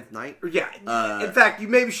every 9th night. Yeah. In fact, you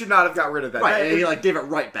maybe should not have got rid of that. Right, and he like gave it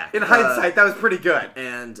right back. In hindsight, that was pretty good.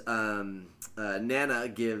 And Nanna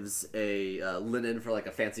gives a linen for like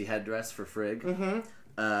a fancy headdress for Frigg.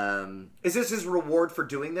 Is this his reward for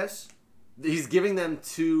doing this? He's giving them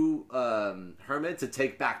to Hermod to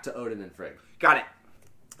take back to Odin and Frigg. Got it.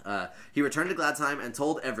 He returned to Gladsheim and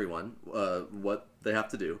told everyone what they have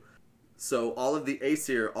to do. So all of the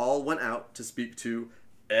Aesir all went out to speak to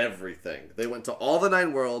everything. They went to all the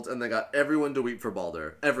 9 worlds and they got everyone to weep for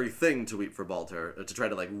Balder. Everything to weep for Balder. To try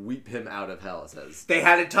to like weep him out of hell, it says. They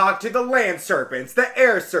had to talk to the land serpents, the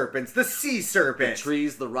air serpents, the sea serpents. The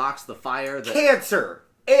trees, the rocks, the fire. Cancer.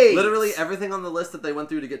 AIDS. Literally everything on the list that they went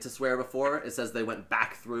through to get to swear before, it says they went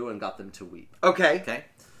back through and got them to weep. Okay.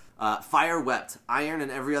 Fire wept. Iron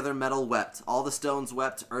and every other metal wept. All the stones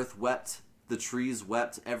wept. Earth wept. The trees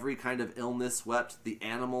wept. Every kind of illness wept. The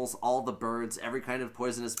animals, all the birds, every kind of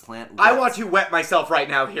poisonous plant wept. I want to wet myself right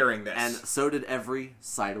now hearing this. And so did every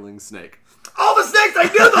sidling snake. All the snakes!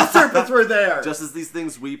 I knew those serpents were there! Just as these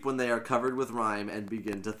things weep when they are covered with rime and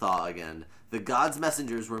begin to thaw again. The gods'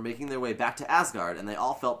 messengers were making their way back to Asgard, and they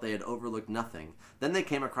all felt they had overlooked nothing. Then they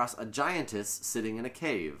came across a giantess sitting in a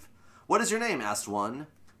cave. What is your name? Asked one.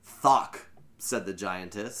 Thok, said the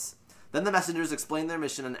giantess. Then the messengers explained their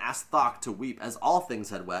mission and asked Thok to weep as all things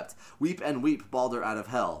had wept. Weep and weep Balder out of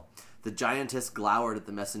hell. The giantess glowered at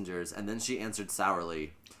the messengers, and then she answered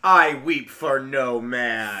sourly. I weep for no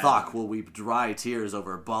man. Thok will weep dry tears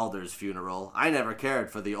over Balder's funeral. I never cared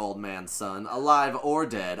for the old man's son, alive or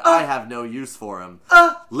dead. I have no use for him.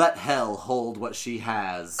 Let hell hold what she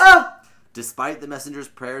has. Despite the messenger's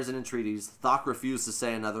prayers and entreaties, Thok refused to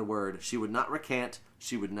say another word. She would not recant.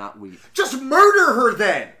 She would not weep. Just murder her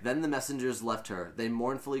then! Then the messengers left her. They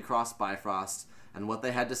mournfully crossed Bifrost, and what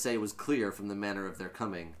they had to say was clear from the manner of their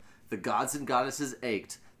coming. The gods and goddesses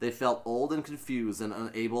ached. They felt old and confused and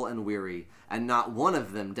unable and weary, and not one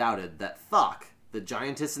of them doubted that Thok, the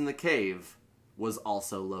giantess in the cave, was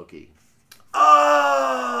also Loki. Oh!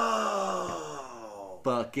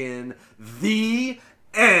 Fucking the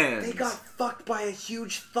end! They got fucked by a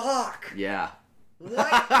huge Thok. Yeah.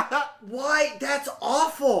 What? Why? That's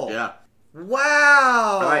awful. Yeah.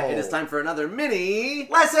 Wow. All right, it is time for another mini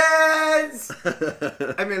lessons.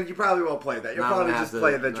 I mean, you probably won't play that. You'll probably just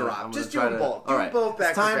play the drop. Just do them both. Do them both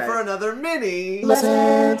back to back. It's time for another mini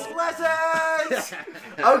Lessons. Lessons.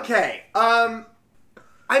 Okay. I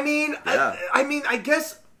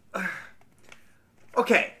guess.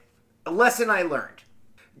 Okay. A lesson I learned.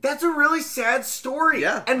 That's a really sad story.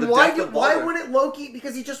 Yeah. And why wouldn't Loki?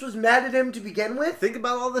 Because he just was mad at him to begin with? Think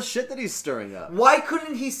about all the shit that he's stirring up. Why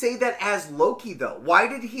couldn't he say that as Loki, though? Why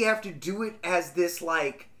did he have to do it as this,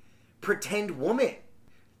 like, pretend woman?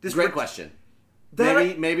 This Great question.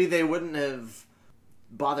 Maybe they wouldn't have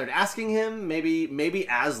bothered asking him. Maybe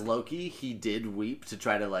as Loki, he did weep to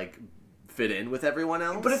try to, like, fit in with everyone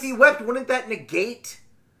else. But if he wept, wouldn't that negate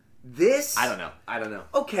this? I don't know.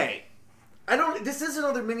 Okay. This is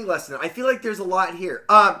another mini lesson. I feel like there's a lot here.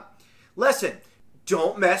 Lesson.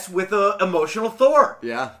 Don't mess with a emotional Thor.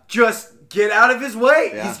 Yeah. Just get out of his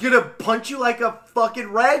way. Yeah. He's gonna punch you like a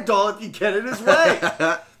fucking rag doll if you get in his way.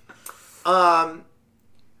 I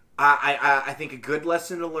think a good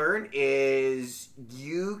lesson to learn is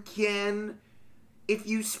you can, if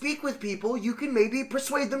you speak with people, you can maybe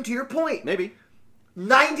persuade them to your point. Maybe.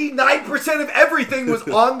 99% of everything was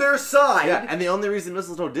on their side. Yeah, and the only reason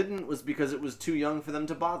mistletoe didn't was because it was too young for them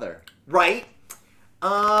to bother. Right.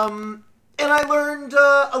 And I learned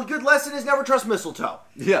a good lesson is never trust mistletoe.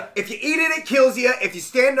 Yeah. If you eat it, it kills you. If you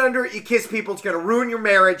stand under it, you kiss people, it's going to ruin your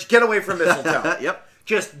marriage. Get away from mistletoe. Yep.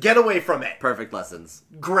 Just get away from it. Perfect lessons.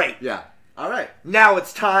 Great. Yeah. All right. Now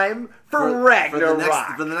it's time for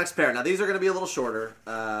Ragnarok. For the next pair. Now, these are going to be a little shorter.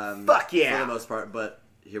 Fuck yeah. For the most part, but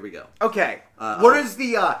here we go. Okay. What is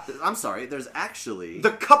the... I'm sorry. There's actually...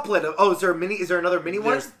 The couplet of... Oh, is there another mini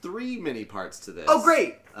one? There's 3 mini parts to this. Oh,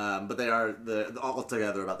 great. But they are all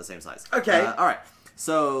together about the same size. Okay. All right.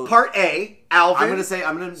 So... Part A, Alvin, I'm going to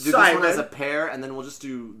do Simon. this one as a pair, and then we'll just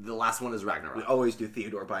do... The last one is Ragnarok. We always do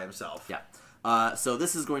Theodore by himself. Yeah. So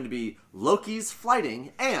this is going to be Loki's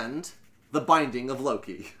Flighting and The Binding of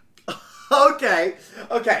Loki. Okay.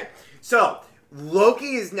 So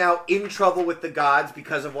Loki is now in trouble with the gods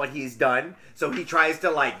because of what he's done. So he tries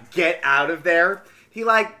to like get out of there. They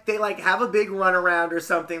have a big runaround or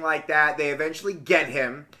something like that. They eventually get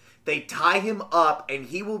him. They tie him up, and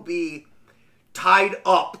he will be tied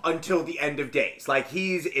up until the end of days. Like,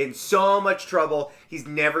 he's in so much trouble, he's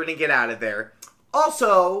never gonna get out of there.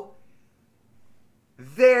 Also,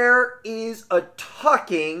 there is a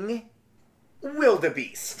talking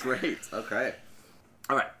wildebeest. Great. Okay.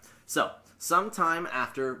 All right. So, sometime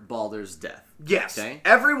after Baldur's death. Yes. Okay.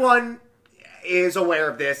 Everyone is aware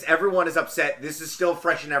of this. Everyone is upset. This is still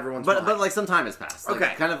fresh in everyone's mind. But like some time has passed. Like,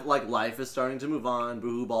 Okay. Kind of like life is starting to move on.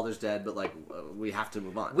 Boo-hoo, Baldur's dead, but like we have to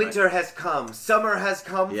move on. Winter right? has come. Summer has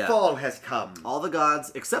come. Yeah. Fall has come. All the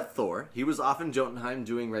gods except Thor. He was off in Jotunheim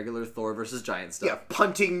doing regular Thor versus giant stuff. Yeah,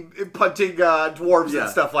 punting dwarves Yeah.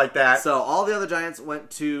 and stuff like that. So all the other giants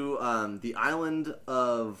went to the island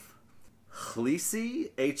of Hlesey,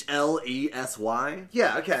 Hlesy.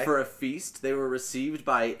 Yeah, okay. For a feast. They were received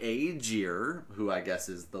by Aegir, who I guess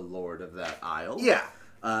is the lord of that isle. Yeah.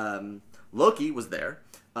 Loki was there.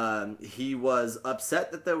 He was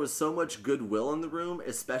upset that there was so much goodwill in the room,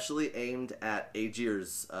 especially aimed at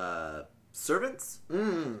Aegir's servants.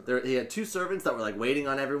 He had 2 servants that were like waiting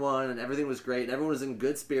on everyone, and everything was great. And everyone was in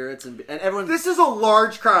good spirits, and everyone. This is a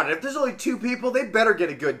large crowd. If there's only 2 people, they better get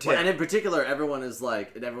a good tip. And in particular, everyone is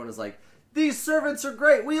like, these servants are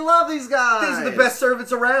great. We love these guys. These are the best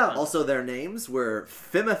servants around. Also, their names were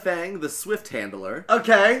Fimifang, the Swift Handler,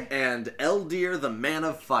 Okay. and Eldir, the Man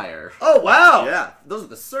of Fire. Oh, wow. Yeah, those are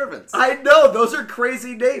the servants. I know. Those are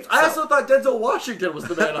crazy names. I also thought Denzel Washington was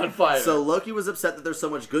the man on fire. So Loki was upset that there's so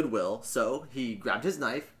much goodwill, so he grabbed his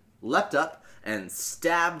knife, leapt up, and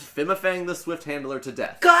stabbed Fimifang, the Swift Handler, to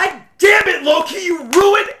death. God damn it, Loki! You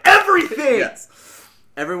ruined everything! Yes.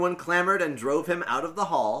 Everyone clamored and drove him out of the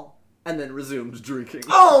hall, and then resumed drinking.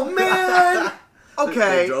 Oh, man!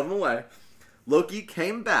 Okay. They drove him away. Loki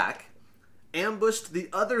came back, ambushed the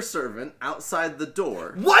other servant outside the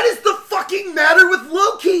door, What is the fucking matter with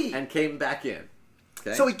Loki? and came back in.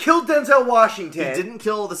 Okay? So he killed Denzel Washington. He didn't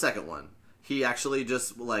kill the second one. He actually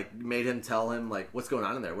just, like, made him tell him, like, what's going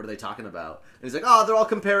on in there? What are they talking about? And he's like, oh, they're all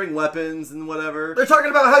comparing weapons and whatever. They're talking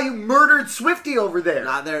about how you murdered Swifty over there.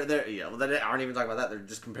 Nah, they aren't even talking about that. They're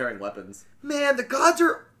just comparing weapons. Man, the gods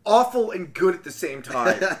are awful and good at the same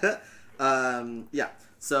time. Yeah.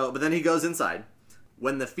 So, but then he goes inside.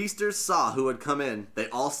 When the feasters saw who had come in, they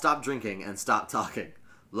all stopped drinking and stopped talking.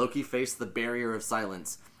 Loki faced the barrier of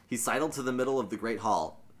silence. He sidled to the middle of the great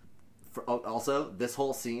hall. Also, this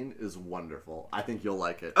whole scene is wonderful. I think you'll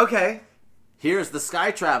like it. Okay. Here's the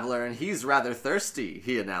Sky Traveler, and he's rather thirsty,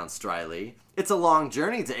 he announced dryly. It's a long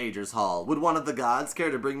journey to Aegir's Hall. Would one of the gods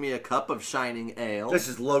care to bring me a cup of shining ale? This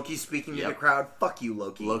is Loki speaking to the crowd. Fuck you,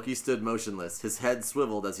 Loki. Loki stood motionless, his head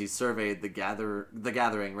swiveled as he surveyed the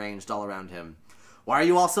gathering ranged all around him. Why are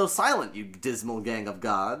you all so silent, you dismal gang of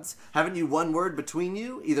gods? Haven't you one word between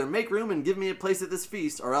you? Either make room and give me a place at this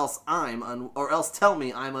feast, or else tell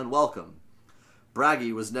me I'm unwelcome.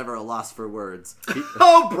 Bragi was never a loss for words.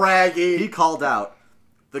 Oh, Braggy! He called out,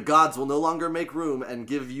 the gods will no longer make room and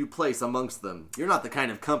give you place amongst them. You're not the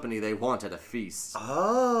kind of company they want at a feast.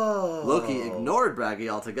 Oh. Loki ignored Bragi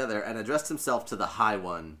altogether and addressed himself to the High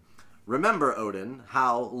One. Remember, Odin,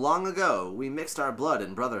 how, long ago, we mixed our blood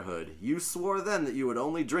in brotherhood. You swore then that you would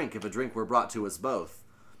only drink if a drink were brought to us both.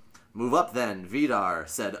 Move up then, Vidar,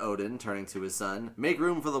 said Odin, turning to his son. Make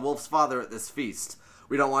room for the wolf's father at this feast.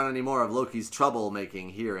 We don't want any more of Loki's trouble-making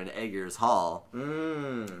here in Aegir's Hall.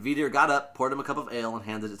 Vidar got up, poured him a cup of ale, and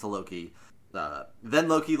handed it to Loki. Then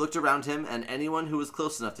Loki looked around him, and anyone who was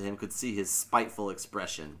close enough to him could see his spiteful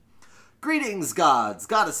expression. Greetings, gods,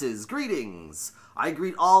 goddesses, greetings! I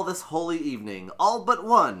greet all this holy evening, all but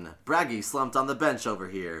one. Bragi slumped on the bench over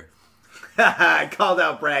here. I called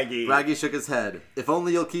out Braggy. Bragi shook his head. If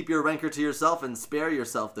only you'll keep your rancor to yourself and spare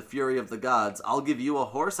yourself the fury of the gods, I'll give you a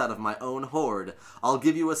horse out of my own horde. I'll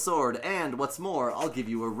give you a sword, and, what's more, I'll give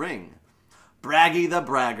you a ring. Bragi the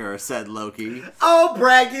bragger, said Loki. Oh,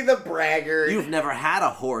 Braggy the bragger. You've never had a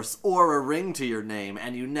horse or a ring to your name,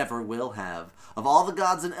 and you never will have. Of all the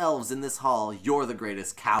gods and elves in this hall, you're the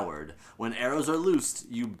greatest coward. When arrows are loosed,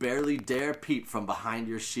 you barely dare peep from behind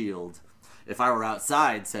your shield. If I were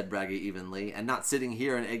outside, said Bragi evenly, and not sitting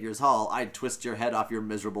here in Aegir's Hall, I'd twist your head off your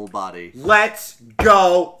miserable body. Let's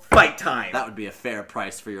go fight time. That would be a fair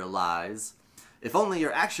price for your lies. If only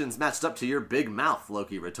your actions matched up to your big mouth,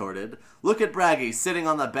 Loki retorted. Look at Bragi sitting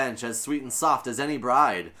on the bench as sweet and soft as any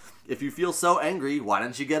bride. If you feel so angry, why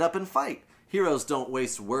don't you get up and fight? Heroes don't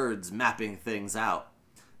waste words mapping things out.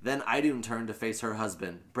 Then Idun turned to face her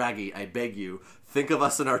husband. Bragi, I beg you, think of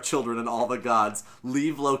us and our children and all the gods.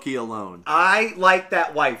 Leave Loki alone. I like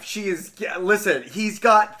that wife. She is... Listen, he's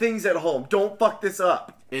got things at home. Don't fuck this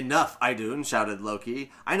up. Enough, Idun, shouted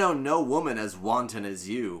Loki. I know no woman as wanton as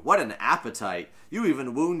you. What an appetite. You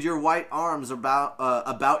even wound your white arms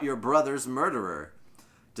about your brother's murderer.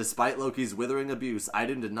 Despite Loki's withering abuse,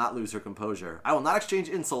 Idun did not lose her composure. I will not exchange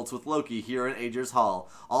insults with Loki here in Aegir's Hall.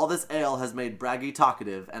 All this ale has made Bragi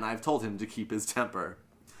talkative, and I've told him to keep his temper.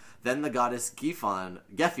 Then the goddess Gefion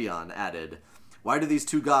added, Why do these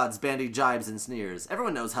two gods bandy jibes and sneers?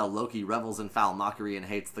 Everyone knows how Loki revels in foul mockery and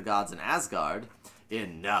hates the gods in Asgard.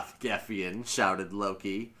 Enough, Gefion, shouted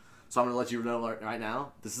Loki. So I'm going to let you know right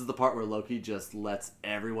now, this is the part where Loki just lets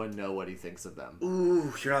everyone know what he thinks of them.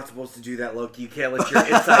 Ooh, you're not supposed to do that, Loki. You can't let your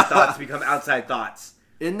inside thoughts become outside thoughts.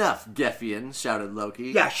 Enough, Gefion, shouted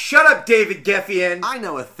Loki. Yeah, shut up, David Gefion. I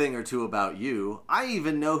know a thing or two about you. I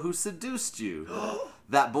even know who seduced you.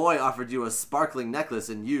 That boy offered you a sparkling necklace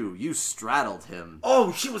and you straddled him.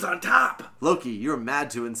 Oh, she was on top. Loki, you're mad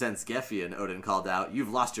to incense Gefion, Odin called out.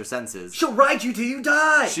 You've lost your senses. She'll ride you till you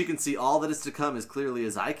die. She can see all that is to come as clearly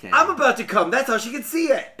as I can. I'm about to come. That's how she can see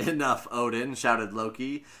it. Enough, Odin, shouted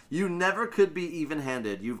Loki. You never could be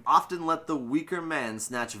even-handed. You've often let the weaker man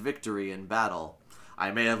snatch victory in battle. I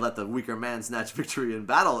may have let the weaker man snatch victory in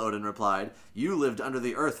battle, Odin replied. You lived under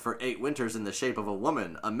the earth for 8 winters in the shape of a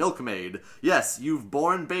woman, a milkmaid. Yes, you've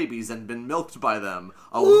borne babies and been milked by them.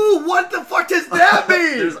 Ooh, what the fuck does that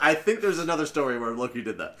mean? I think there's another story where Loki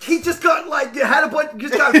did that. He just got, had a bunch,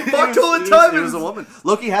 just got fucked all the time. He was a woman.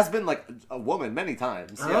 Loki has been, a woman many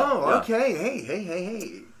times. Oh, okay.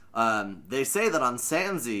 Hey. They say that on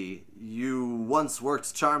Sansi, you once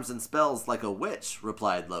worked charms and spells like a witch,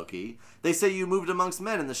 replied Loki. They say you moved amongst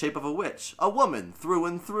men in the shape of a witch, a woman through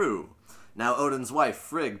and through. Now Odin's wife,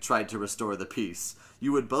 Frigg, tried to restore the peace.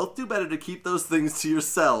 You would both do better to keep those things to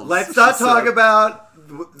yourselves. Let's not talk about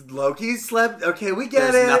Loki slept. Okay, we get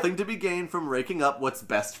it. There's nothing to be gained from raking up what's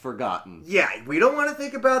best forgotten. Yeah, we don't want to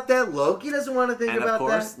think about that. Loki doesn't want to think about that. And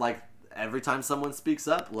of course, every time someone speaks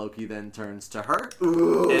up, Loki then turns to her.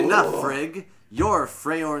 Ooh. Enough, Frigg. You're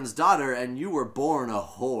Freyorn's daughter, and you were born a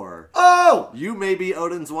whore. Oh! You may be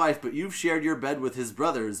Odin's wife, but you've shared your bed with his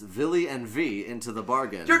brothers, Vili and Vi, into the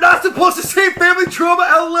bargain. You're not supposed to say family trauma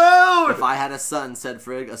out loud! If I had a son, said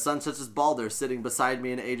Frigg, a son such as Balder sitting beside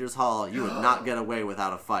me in Aegir's Hall, you would not get away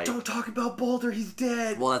without a fight. Don't talk about Balder, he's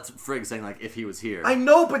dead. Well, that's Frigg saying, if he was here. I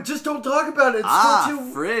know, but just don't talk about it. It's still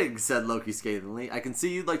too... Frigg, said Loki scathingly. I can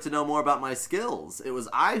see you'd like to know more about my skills. It was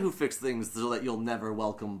I who fixed things so that you'll never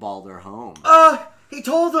welcome Balder home. He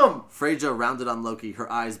told him! Freyja rounded on Loki, her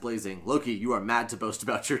eyes blazing. Loki, you are mad to boast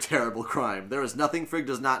about your terrible crime. There is nothing Frigg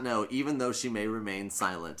does not know, even though she may remain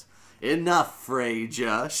silent. Enough,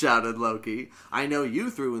 Freyja, shouted Loki. I know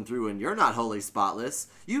you through and through, and you're not wholly spotless.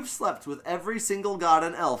 You've slept with every single god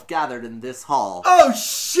and elf gathered in this hall. Oh,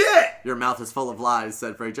 shit! Your mouth is full of lies,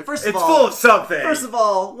 said Freyja. It's full of something. First of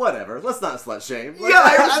all, whatever. Let's not slut shame. Yeah,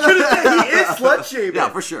 I was gonna say, he is slut shaming. Yeah,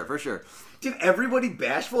 for sure. Did everybody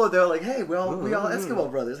bashful? They're like, hey, we all Eskimo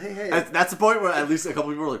brothers. Hey. That's the point where at least a couple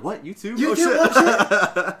people were like, what, you too? You too?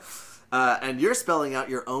 Oh, shit. And you're spelling out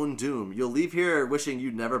your own doom. You'll leave here wishing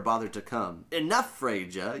you'd never bothered to come. Enough,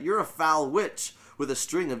 Freyja. You're a foul witch with a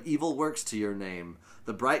string of evil works to your name.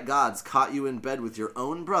 The bright gods caught you in bed with your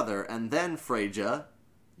own brother, and then, Freyja,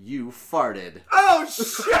 you farted. Oh,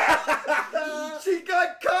 shit! She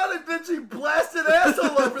got caught and then she blasted ass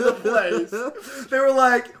all over the place. They were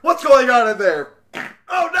like, what's going on in there?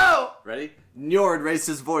 Oh, no! Ready? Njord raised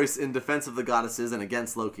his voice in defense of the goddesses and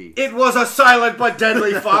against Loki. It was a silent but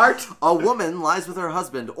deadly fart. A woman lies with her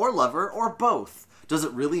husband or lover or both. Does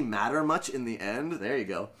it really matter much in the end? There you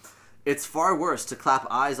go. It's far worse to clap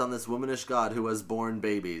eyes on this womanish god who has borne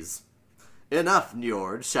babies. Enough,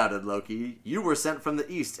 Njord, shouted Loki. You were sent from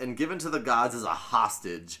the east and given to the gods as a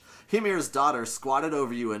hostage. Hymir's daughter squatted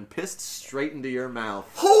over you and pissed straight into your mouth.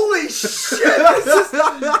 Holy shit!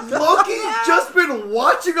 Loki's just been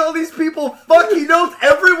watching all these people fuck. He knows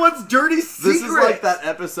everyone's dirty secrets. This is like that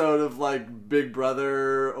episode of Big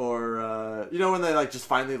Brother or, when they just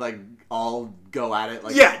finally all go at it?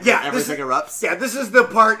 Everything erupts? Yeah, this is the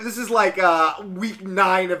part, this is week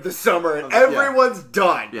 9 of the summer and everyone's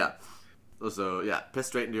done. Yeah. So, yeah, piss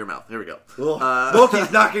straight into your mouth. Here we go.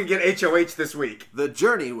 Loki's not going to get HOH this week. The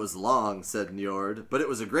journey was long, said Njord, but it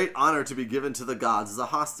was a great honor to be given to the gods as a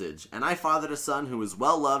hostage, and I fathered a son who was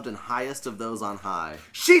well-loved and highest of those on high.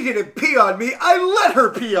 She didn't pee on me. I let her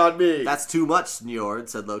pee on me. That's too much, Njord,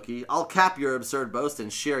 said Loki. I'll cap your absurd boast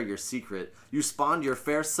and share your secret. You spawned your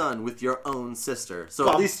fair son with your own sister, so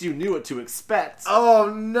at least you knew what to expect.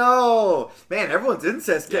 Oh, no. Man, everyone's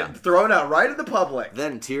incest getting thrown out right in the public.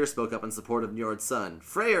 Then Tyr spoke up in support of Njord's son.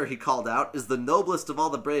 Freyr, he called out, is the noblest of all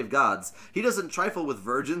the brave gods. He doesn't trifle with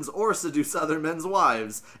virgins or seduce other men's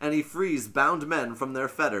wives, and he frees bound men from their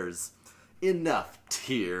fetters. Enough,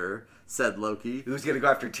 Tyr, said Loki. Who's going to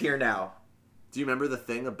go after Tyr now? Do you remember the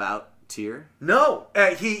thing about Tyr? No.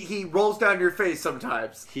 He rolls down your face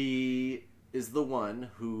sometimes. He is the one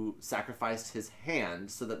who sacrificed his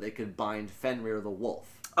hand so that they could bind Fenrir the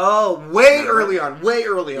wolf. Oh, way early on.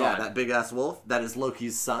 Yeah, that big-ass wolf. That is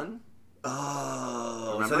Loki's son.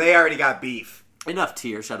 Oh, remember? So they already got beef. Enough,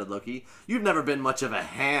 Tyr, shouted Loki. You've never been much of a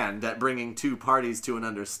hand at bringing two parties to an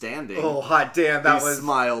understanding. Oh, hot damn, he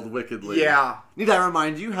smiled wickedly. Yeah. Need I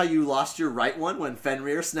remind you how you lost your right one when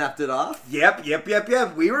Fenrir snapped it off? Yep.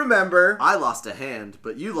 We remember. I lost a hand,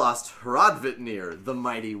 but you lost Hrodvitnir, the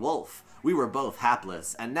mighty wolf. We were both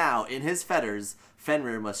hapless, and now, in his fetters,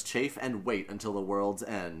 Fenrir must chafe and wait until the world's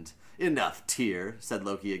end. Enough, Tyr, said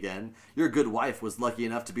Loki again. Your good wife was lucky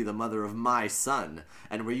enough to be the mother of my son,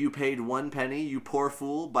 and were you paid 1 penny, you poor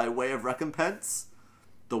fool, by way of recompense?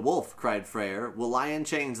 The wolf, cried Freyr, will lie in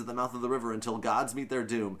chains at the mouth of the river until gods meet their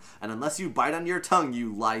doom, and unless you bite on your tongue,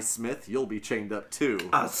 you lie-smith, you'll be chained up too.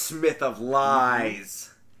 A smith of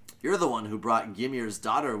lies. You're the one who bought Gymir's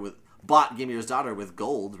daughter with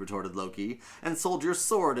gold, retorted Loki, and sold your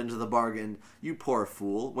sword into the bargain. You poor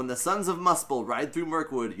fool. When the sons of Muspel ride through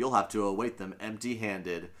Mirkwood, you'll have to await them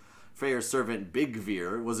empty-handed. Freyr's servant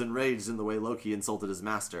Bigvir was enraged in the way Loki insulted his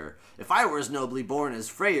master. If I were as nobly born as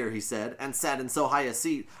Freyr, he said, and sat in so high a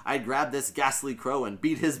seat, I'd grab this ghastly crow and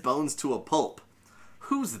beat his bones to a pulp.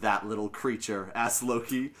 Who's that little creature? Asked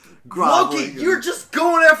Loki. Loki, you're just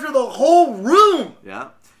going after the whole room! Yeah.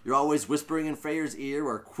 You're always whispering in Freyr's ear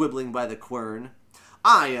or quibbling by the quern.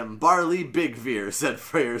 I am Barley Bigvir, said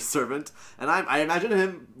Freyr's servant, and I imagine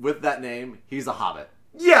him with that name. He's a hobbit.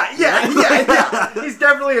 Yeah. He's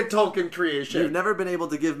definitely a Tolkien creation. You've never been able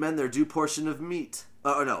to give men their due portion of meat.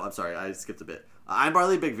 Oh, no, I'm sorry, I skipped a bit. I'm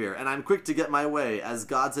Barley Bigvir, and I'm quick to get my way, as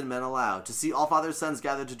gods and men allow. To see Allfather's sons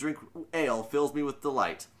gathered to drink ale fills me with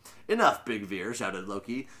delight. Enough, Bigvir, shouted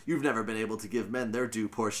Loki. You've never been able to give men their due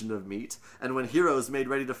portion of meat, and when heroes made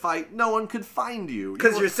ready to fight, no one could find you.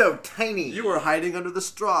 Because you're so tiny. You were hiding under the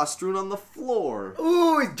straw strewn on the floor.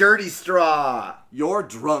 Ooh, dirty straw. You're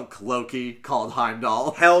drunk, Loki, called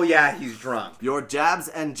Heimdall. Hell yeah, he's drunk. Your jabs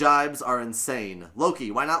and jibes are insane. Loki,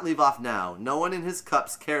 why not leave off now? No one in his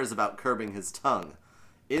cups cares about curbing his tongue.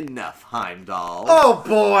 Enough, Heimdall. Oh,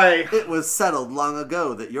 boy. It was settled long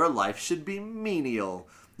ago that your life should be menial.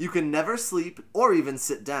 You can never sleep or even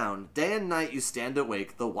sit down. Day and night you stand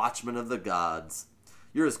awake, the watchman of the gods.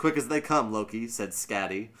 You're as quick as they come, Loki, said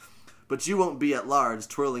Skadi. But you won't be at large,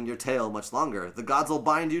 twirling your tail much longer. The gods will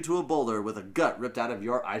bind you to a boulder with a gut ripped out of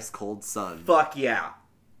your ice-cold sun. Fuck yeah.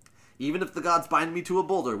 Even if the gods bind me to a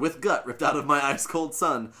boulder with gut ripped out of my ice-cold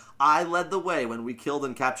sun, I led the way when we killed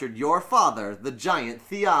and captured your father, the giant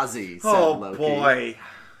Thiazi, said Loki. Oh, boy.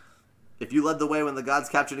 If you led the way when the gods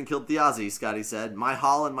captured and killed Thiazi, Skadi said, my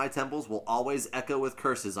hall and my temples will always echo with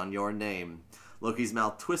curses on your name. Loki's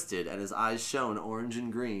mouth twisted and his eyes shone orange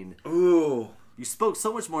and green. Ooh. You spoke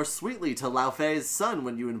so much more sweetly to Laufey's son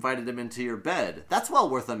when you invited him into your bed. That's well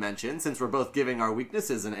worth a mention, since we're both giving our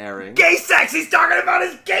weaknesses an airing. Gay sex! He's talking about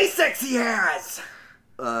his gay sex he has!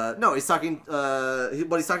 No, he's talking,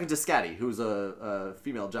 he's talking to Skadi, who's a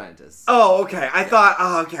female giantess. Oh, okay.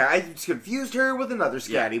 I just confused her with another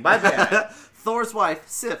Skadi. Yeah. My bad. Thor's wife,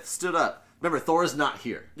 Sif, stood up. Remember, Thor is not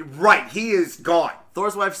here. Right, he is gone.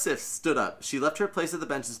 Thor's wife, Sif, stood up. She left her place at the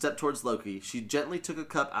bench and stepped towards Loki. She gently took a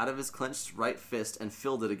cup out of his clenched right fist and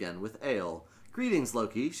filled it again with ale. Greetings,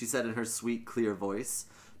 Loki, she said in her sweet, clear voice.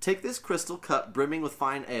 Take this crystal cup brimming with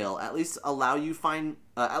fine ale. At least allow you find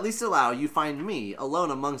me alone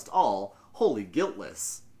amongst all, wholly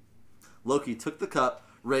guiltless. Loki took the cup,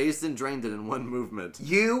 raised and drained it in one movement.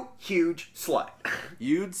 You huge slut.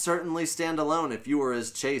 You'd certainly stand alone if you were as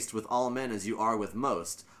chaste with all men as you are with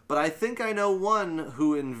most. But I think I know one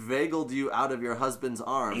who inveigled you out of your husband's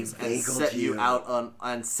arms and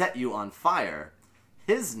set you on fire.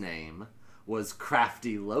 His name was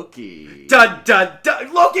Crafty Loki. Dun dun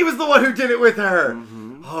dun! Loki was the one who did it with her.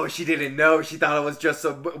 Mm-hmm. Oh, she didn't know. She thought it was just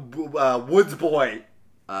some woods boy.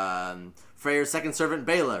 Freyr's second servant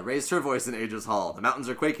Bela raised her voice in Aegir's Hall. The mountains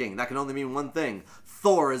are quaking. That can only mean one thing.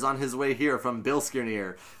 Thor is on his way here from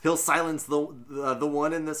Bilskirnir. He'll silence the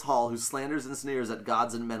one in this hall who slanders and sneers at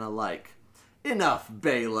gods and men alike. Enough,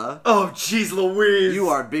 Bela. Oh, jeez Louise. You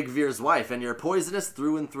are Big Veer's wife, and you're poisonous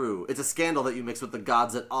through and through. It's a scandal that you mix with the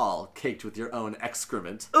gods at all, caked with your own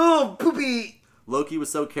excrement. Oh, poopy. Loki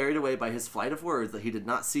was so carried away by his flight of words that he did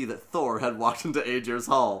not see that Thor had walked into Aegir's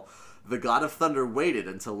Hall. The god of thunder waited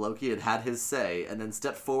until Loki had had his say, and then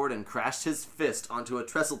stepped forward and crashed his fist onto a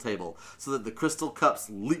trestle table so that the crystal cups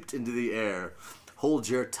leaped into the air. Hold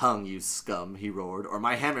your tongue, you scum, he roared, or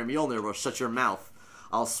my hammer Mjolnir will shut your mouth.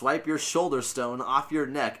 I'll swipe your shoulder stone off your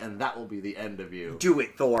neck, and that will be the end of you. Do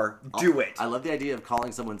it, Thor. Do it. I love the idea of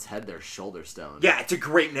calling someone's head their shoulder stone. Yeah, it's a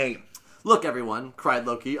great name. Look, everyone, cried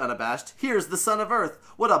Loki, unabashed. Here's the son of Earth.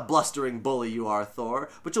 What a blustering bully you are,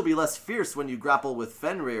 Thor. But you'll be less fierce when you grapple with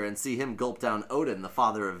Fenrir and see him gulp down Odin, the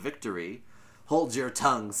father of victory. Hold your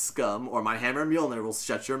tongue, scum, or my hammer Mjolnir will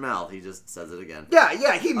shut your mouth. He just says it again.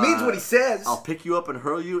 Yeah, he means what he says. I'll pick you up and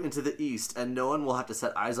hurl you into the east, and no one will have to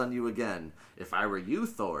set eyes on you again. If I were you,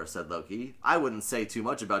 Thor, said Loki, I wouldn't say too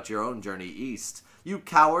much about your own journey east. You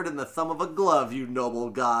coward in the thumb of a glove, you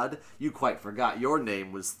noble god. You quite forgot your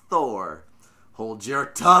name was Thor. Hold your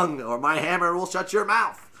tongue, or my hammer will shut your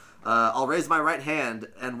mouth. I'll raise my right hand,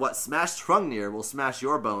 and what smashed Hrungnir will smash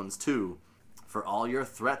your bones, too. For all your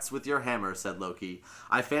threats with your hammer, said Loki,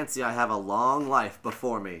 I fancy I have a long life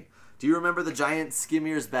before me. Do you remember the giant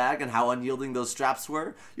Skimir's bag and how unyielding those straps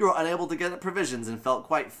were? You were unable to get at provisions and felt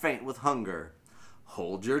quite faint with hunger.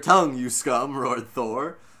 Hold your tongue, you scum, roared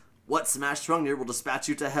Thor. What smashed Hrungnir will dispatch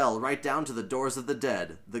you to hell, right down to the doors of the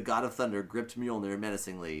dead. The god of thunder gripped Mjolnir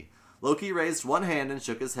menacingly. Loki raised one hand and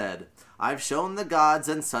shook his head. I've shown the gods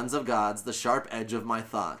and sons of gods the sharp edge of my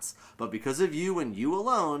thoughts, but because of you and you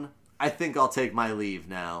alone, I think I'll take my leave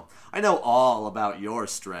now. I know all about your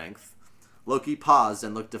strength. Loki paused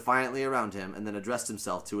and looked defiantly around him, and then addressed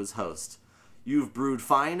himself to his host. You've brewed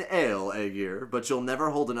fine ale, Aegir, but you'll never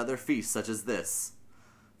hold another feast such as this.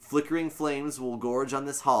 Flickering flames will gorge on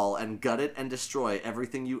this hall and gut it and destroy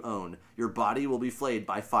everything you own. Your body will be flayed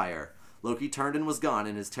by fire. Loki turned and was gone,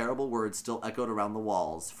 and his terrible words still echoed around the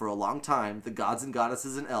walls. For a long time, the gods and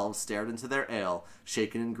goddesses and elves stared into their ale,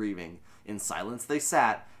 shaken and grieving. In silence they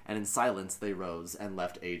sat, and in silence they rose and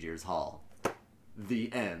left Aegir's Hall.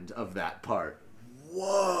 The end of that part.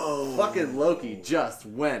 Whoa. Fucking Loki just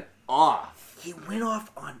went off. He went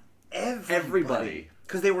off on Everybody.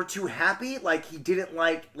 Because they were too happy? Like, he didn't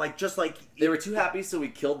just like... They were too happy, so he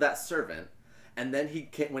killed that servant. And then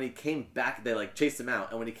when he came back, they chased him out.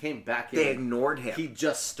 And when he came back in, they ignored him. He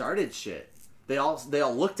just started shit. They all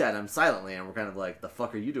looked at him silently and were kind of like, the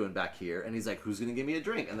fuck are you doing back here? And he's like, who's going to give me a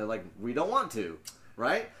drink? And they're like, we don't want to.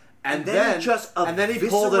 Right? And then he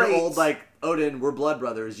pulled an old, Odin, we're blood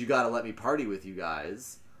brothers. You got to let me party with you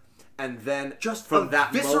guys. And then just from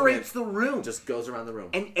that moment, the room. Just goes around the room.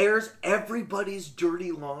 And airs everybody's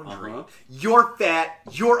dirty laundry. Uh-huh. You're fat.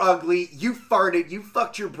 You're ugly. You farted. You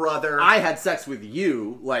fucked your brother. I had sex with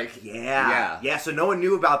you. Yeah. So no one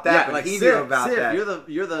knew about that, but he knew about that.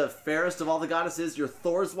 You're the fairest of all the goddesses. You're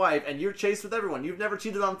Thor's wife, and you're chaste with everyone. You've never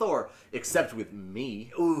cheated on Thor, except with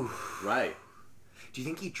me. Ooh. Right. Do you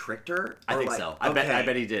think he tricked her? I think so. I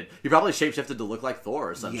bet he did. He probably shapeshifted to look like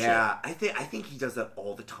Thor or some shit. Yeah, I think he does that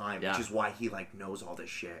all the time, which is why he knows all this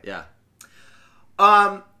shit. Yeah.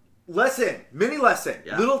 Mini lesson,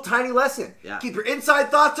 little tiny lesson. Yeah. Keep your inside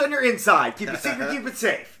thoughts on your inside. Keep it secret, keep it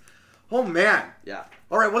safe. Oh man. Yeah.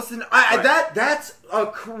 All right, what's the that's a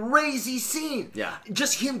crazy scene. Yeah.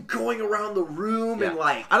 Just him going around the room and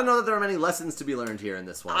I don't know that there are many lessons to be learned here in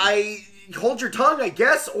this one. Hold your tongue, I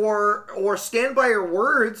guess, or stand by your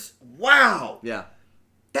words. Wow. Yeah.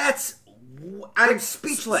 I'm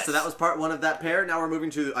speechless. So that was part one of that pair. Now we're moving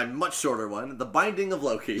to a much shorter one, The Binding of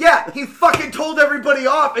Loki. Yeah, he fucking told everybody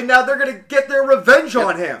off, and now they're going to get their revenge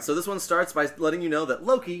on him. So this one starts by letting you know that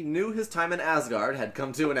Loki knew his time in Asgard had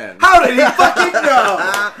come to an end. How did he fucking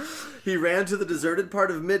know? He ran to the deserted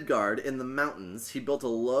part of Midgard in the mountains. He built a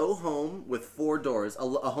low home with 4 doors, a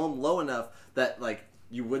home low enough that,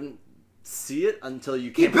 you wouldn't see it until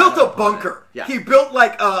you came. He built a bunker. Yeah. He built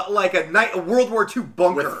a World War II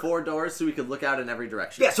bunker with 4 doors, so he could look out in every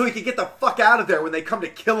direction. Yeah, so he could get the fuck out of there when they come to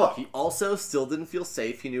kill him. He also still didn't feel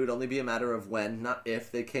safe. He knew it'd only be a matter of when, not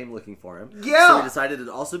if, they came looking for him. Yeah. So he decided it'd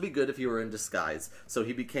also be good if he were in disguise. So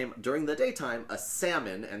he became, during the daytime, a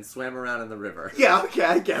salmon and swam around in the river. Yeah. Okay,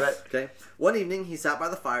 I get it. Okay. One evening, he sat by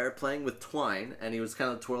the fire playing with twine, and he was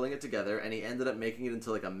kind of twirling it together, and he ended up making it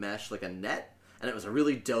into a mesh, a net. And it was a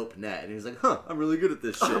really dope net. And he was like, I'm really good at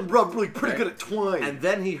this shit. I'm really pretty good at twine. And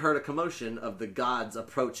then he heard a commotion of the gods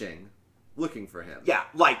approaching. looking for him. Yeah,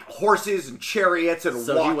 like horses and chariots and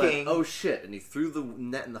So walking. he went, oh shit, and he threw the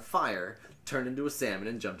net in the fire, turned into a salmon,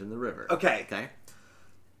 and jumped in the river. Okay.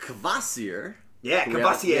 Kvasir. Yeah, who we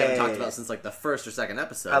haven't talked about since like the first or second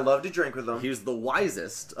episode. I love to drink with him. He was the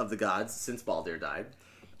wisest of the gods since Baldur died.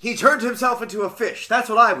 He turned himself into a fish. That's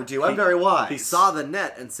what I would do. I'm very wise. He saw the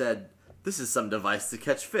net and said, "This is some device to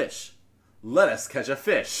catch fish. Let us catch a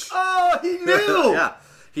fish." Oh, he knew! Yeah.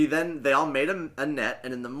 They all made a net,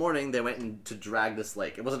 and in the morning they went in to drag this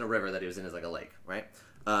lake. It wasn't a river that he was in, it was like a lake, right?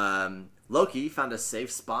 Loki found a safe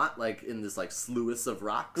spot, like in this like sluice of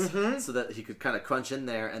rocks, so that he could kind of crunch in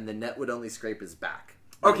there, and the net would only scrape his back.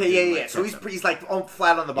 Okay, yeah. So he's like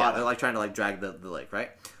flat on the bottom. Yeah, they're like trying to like drag the lake,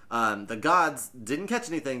 right? The gods didn't catch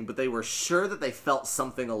anything, but they were sure that they felt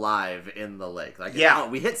something alive in the lake. Like,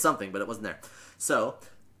 we hit something, but it wasn't there. So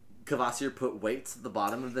Kvasir put weights at the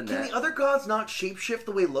bottom of the net. Can the other gods not shapeshift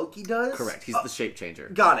the way Loki does? Correct. He's the shape changer.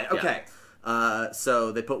 Got it. Okay. Yeah.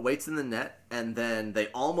 So they put weights in the net, and then they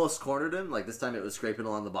almost cornered him. Like this time it was scraping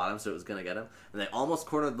along the bottom, so it was going to get him. And they almost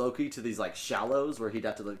cornered Loki to these like shallows where he'd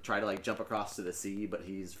have to like, try to like jump across to the sea, but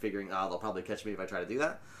he's figuring, they'll probably catch me if I try to do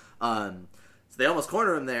that. So they almost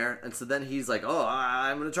cornered him there, and so then he's like, oh,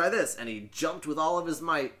 I'm going to try this. And he jumped with all of his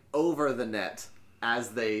might over the net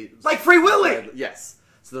as they... Like Free Willy! Yes.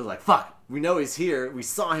 So they're like, fuck, we know he's here. We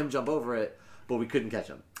saw him jump over it, but we couldn't catch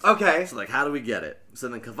him. Okay. So like, how do we get it? So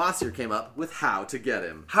then Kvasir came up with how to get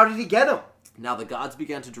him. How did he get him? Now the gods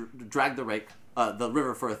began to drag the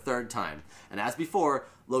river for a third time. And as before,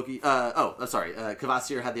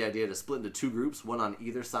 Kvasir had the idea to split into two groups, one on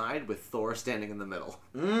either side, with Thor standing in the middle.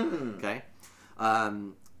 Okay?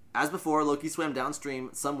 As before, Loki swam downstream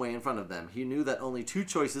some way in front of them. He knew that only two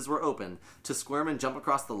choices were open, to squirm and jump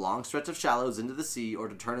across the long stretch of shallows into the sea, or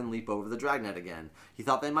to turn and leap over the dragnet again. He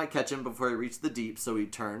thought they might catch him before he reached the deep, so he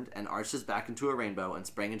turned and arched his back into a rainbow and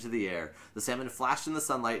sprang into the air. The salmon flashed in the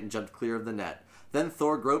sunlight and jumped clear of the net. Then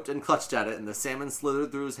Thor groped and clutched at it, and the salmon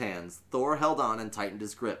slithered through his hands. Thor held on and tightened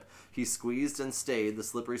his grip. He squeezed and stayed the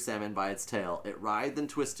slippery salmon by its tail. It writhed and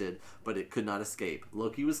twisted, but it could not escape.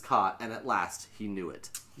 Loki was caught, and at last he knew it.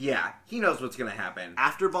 Yeah, he knows what's going to happen.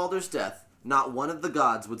 After Baldur's death, not one of the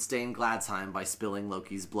gods would stain Gladsheim by spilling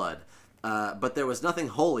Loki's blood. But there was nothing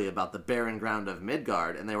holy about the barren ground of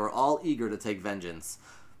Midgard, and they were all eager to take vengeance.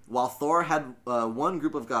 While Thor had one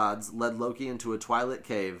group of gods led Loki into a twilit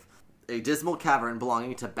cave, a dismal cavern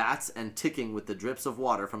belonging to bats and ticking with the drips of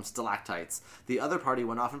water from stalactites. The other party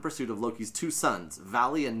went off in pursuit of Loki's two sons,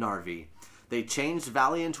 Vali and Narvi. They changed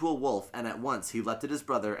Vali into a wolf, and at once he leapt at his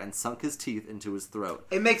brother and sunk his teeth into his throat.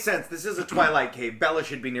 It makes sense. This is a twilight cave. Bella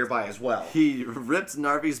should be nearby as well. He ripped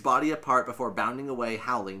Narvi's body apart before bounding away,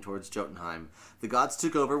 howling towards Jotunheim. The gods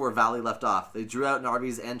took over where Vali left off. They drew out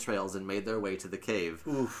Narvi's entrails and made their way to the cave.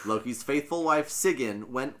 Oof. Loki's faithful wife Sigyn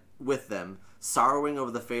went with them, sorrowing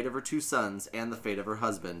over the fate of her two sons and the fate of her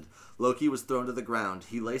husband. Loki was thrown to the ground.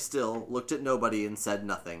 He lay still, looked at nobody, and said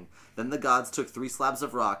nothing. Then the gods took 3 slabs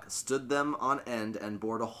of rock, stood them on end, and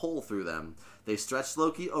bored a hole through them. They stretched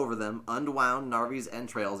Loki over them, unwound Narvi's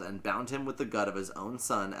entrails, and bound him with the gut of his own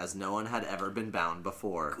son, as no one had ever been bound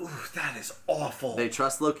before. Ooh, that is awful. They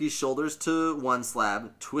trussed Loki's shoulders to one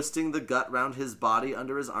slab, twisting the gut round his body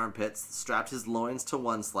under his armpits, strapped his loins to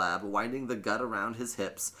one slab, winding the gut around his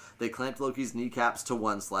hips. They clamped Loki's kneecaps to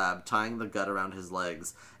one slab, tying the gut around his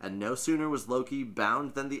legs. And no sooner was Loki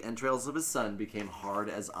bound than the entrails of his son became hard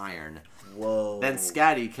as iron. Whoa. Then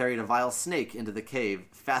Skadi carried a vile snake into the cave,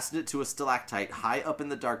 fastened it to a stalactite high up in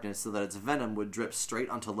the darkness so that its venom would drip straight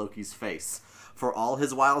onto Loki's face. For all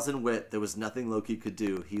his wiles and wit, there was nothing Loki could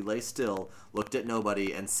do. He lay still, looked at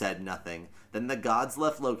nobody, and said nothing. Then the gods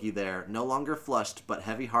left Loki there, no longer flushed, but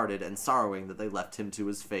heavy-hearted and sorrowing that they left him to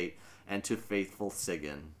his fate, and to faithful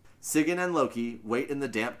Sigyn. Sigyn and Loki wait in the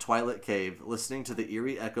damp twilit cave, listening to the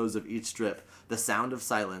eerie echoes of each drip, the sound of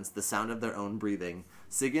silence, the sound of their own breathing.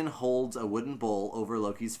 Sigyn holds a wooden bowl over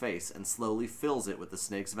Loki's face and slowly fills it with the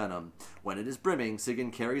snake's venom. When it is brimming,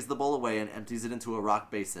 Sigyn carries the bowl away and empties it into a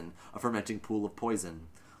rock basin, a fermenting pool of poison.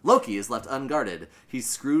 Loki is left unguarded. He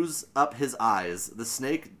screws up his eyes. The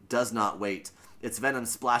snake does not wait. Its venom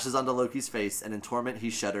splashes onto Loki's face, and in torment he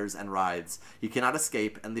shudders and writhes. He cannot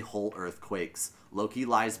escape, and the whole earth quakes. Loki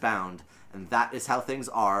lies bound, and that is how things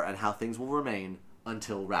are and how things will remain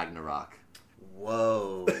until Ragnarok.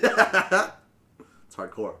 Whoa. It's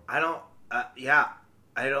hardcore.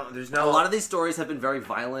 There's no... A lot of these stories have been very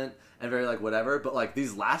violent and very, like, whatever, but, like,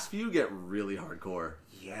 these last few get really hardcore.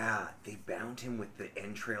 Yeah, they bound him with the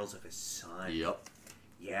entrails of his son. Yep.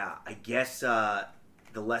 Yeah, I guess, the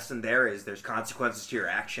lesson there is there's consequences to your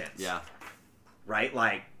actions. Yeah. Right?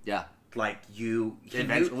 Like... Yeah. like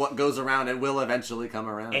what goes around, it will eventually come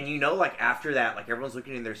around. And you know, like after that, like everyone's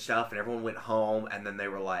looking in their stuff, and everyone went home, and then they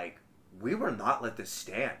were like, we will not let this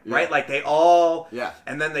stand, right? Like they all,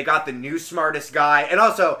 and then they got the new smartest guy, and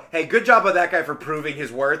also, hey, good job on that guy for proving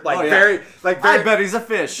his worth. Like very, I bet he's a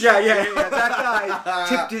fish. Yeah. That guy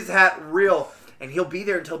tipped his hat real, and he'll be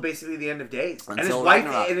there until basically the end of days. And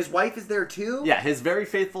his wife is there too. Yeah, his very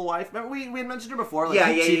faithful wife. Remember we had mentioned her before. Like,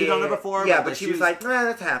 he cheated on her before. Yeah, but she was like, nah,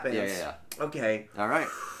 that happens. Yeah. Okay. All right.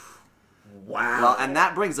 Wow. Well, and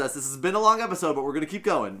that brings us. This has been a long episode, but we're gonna keep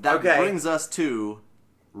going. That brings us to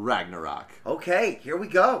Ragnarok. Okay, here we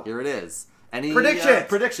go. Here it is. Any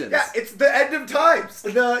predictions? Yeah, it's the end of times.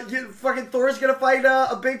 Fucking Thor's gonna fight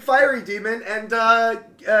a big fiery demon, and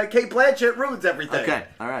Kate Blanchett ruins everything. Okay,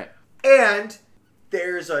 all right. And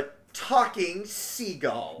there's a talking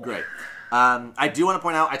seagull. Great. I do want to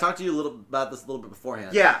point out, I talked to you about this a little bit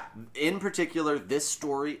beforehand. Yeah. In particular, this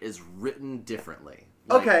story is written differently.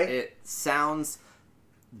 Okay. It sounds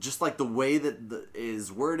just like the way that is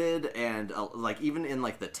worded, and like even in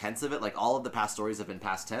like the tense of it, like all of the past stories have been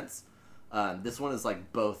past tense. This one is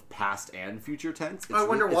like both past and future tense. I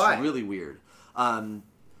wonder why. It's really weird.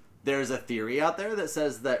 There's a theory out there that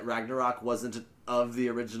says that Ragnarok wasn't of the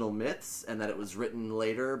original myths, and that it was written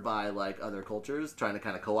later by like other cultures trying to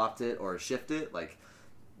kind of co-opt it or shift it, like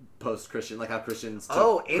post-Christian, like how Christians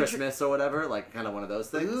took Christmas or whatever, like kind of one of those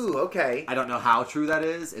things. Ooh, okay. I don't know how true that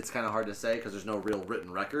is. It's kind of hard to say because there's no real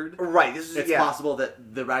written record. Right. It's possible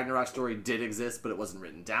that the Ragnarok story did exist, but it wasn't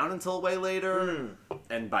written down until way later,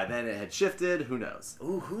 and by then it had shifted. Who knows?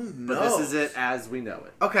 Ooh, who knows? But this is it as we know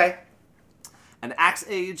it. Okay. An axe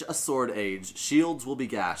age, a sword age, shields will be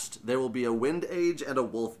gashed. There will be a wind age and a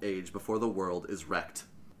wolf age before the world is wrecked.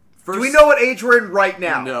 First, do we know what age we're in right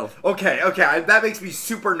now? No. Okay. That makes me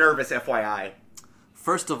super nervous, FYI.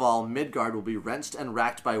 First of all, Midgard will be wrenched and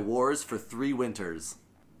racked by wars for 3 winters.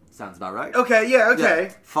 Sounds about right. Okay, okay.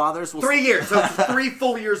 Yeah. Fathers will 3 years, so 3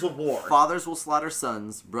 full years of war. Fathers will slaughter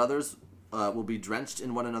sons, brothers will be drenched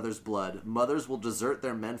in one another's blood, mothers will desert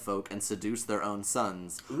their menfolk and seduce their own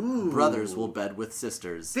sons, brothers will bed with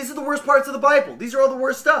sisters. These are the worst parts of the Bible. These are all the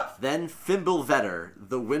worst stuff. Then Fimbulvetter,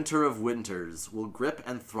 the winter of winters, will grip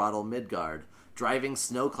and throttle Midgard. Driving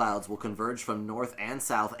snow clouds will converge from north and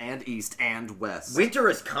south and east and west. Winter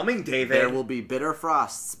is coming, David. There will be bitter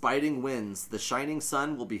frosts, biting winds. The shining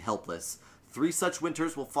sun will be helpless. 3 such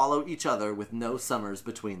winters will follow each other with no summers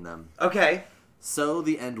between them. Okay. So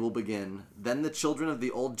the end will begin. Then the children of the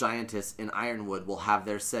old giantess in Ironwood will have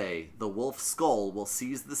their say. The wolf Skull will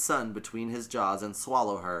seize the sun between his jaws and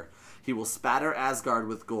swallow her. He will spatter Asgard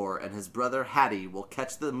with gore, and his brother Hati will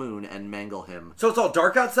catch the moon and mangle him. So it's all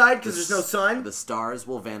dark outside because there's no sun? The stars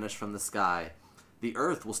will vanish from the sky. The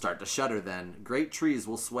earth will start to shudder then. Great trees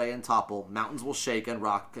will sway and topple, mountains will shake and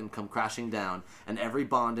rock and come crashing down, and every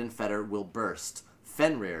bond and fetter will burst.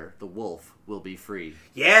 Fenrir, the wolf, will be free.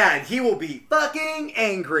 Yeah, and he will be fucking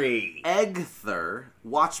angry. Egthur,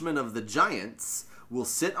 watchman of the giants, will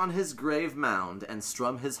sit on his grave mound and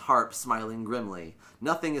strum his harp smiling grimly.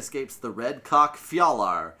 Nothing escapes the red cock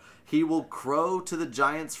Fjalar. He will crow to the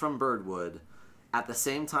giants from Birdwood. At the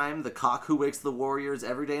same time, the cock who wakes the warriors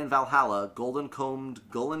every day in Valhalla, golden-combed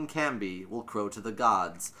Gullincambi, will crow to the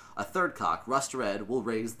gods. A third cock, Rust Red, will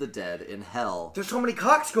raise the dead in hell. There's so many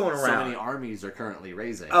cocks going around. So many armies are currently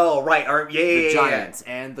raising. Oh, right. The giants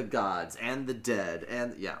and the gods and the dead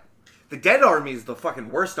and, yeah. The dead army is the fucking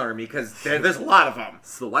worst army because there's a lot of them.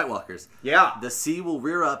 It's the White Walkers. Yeah. The sea will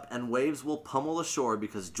rear up and waves will pummel the shore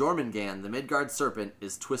because Jormungand, the Midgard serpent,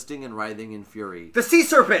 is twisting and writhing in fury. The sea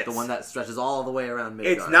serpent! The one that stretches all the way around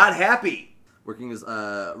Midgard. It's not happy.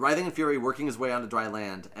 Writhing in fury, working his way onto dry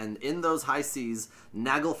land. And in those high seas,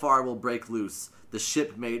 Naglfar will break loose, the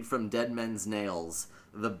ship made from dead men's nails.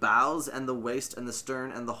 The bows and the waist and the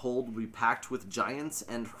stern and the hold will be packed with giants,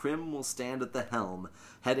 and Hrym will stand at the helm,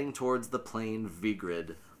 heading towards the plain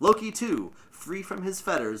Vigrid. Loki, too, free from his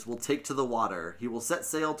fetters, will take to the water. He will set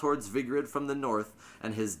sail towards Vigrid from the north,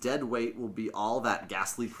 and his dead weight will be all that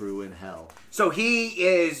ghastly crew in hell. So he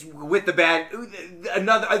is with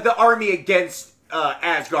the army against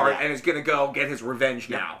Asgard, and is going to go get his revenge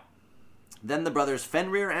now. Then the brothers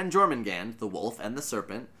Fenrir and Jormungand, the wolf and the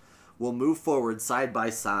serpent, will move forward side by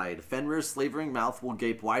side. Fenrir's slavering mouth will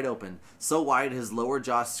gape wide open, so wide his lower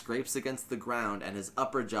jaw scrapes against the ground and his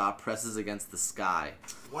upper jaw presses against the sky.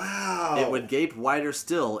 Wow. It would gape wider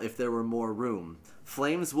still if there were more room.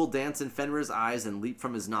 Flames will dance in Fenrir's eyes and leap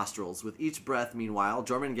from his nostrils. With each breath, meanwhile,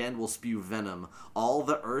 Jormungand will spew venom. All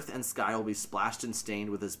the earth and sky will be splashed and stained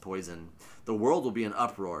with his poison. The world will be in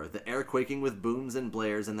uproar, the air quaking with booms and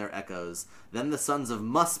blares and their echoes. Then the sons of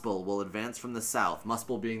Muspel will advance from the south,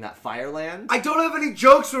 Muspel being that fireland. I don't have any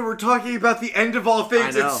jokes when we're talking about the end of all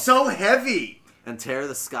things. I know. It's so heavy. And tear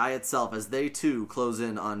the sky itself as they too close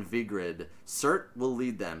in on Vigrid. Surt will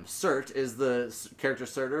lead them. Surt is the character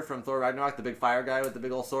Surtur from Thor Ragnarok, the big fire guy with the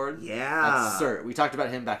big old sword. Yeah. That's Surt. We talked about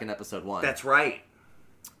him back in episode 1. That's right.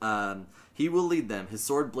 He will lead them, his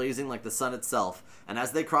sword blazing like the sun itself, and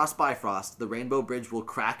as they cross Bifrost, the Rainbow Bridge will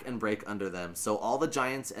crack and break under them. So all the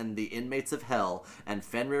giants and the inmates of Hell, and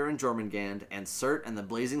Fenrir and Jormungand, and Surt and the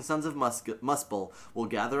blazing sons of Muspel will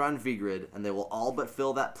gather on Vigrid, and they will all but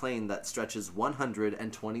fill that plain that stretches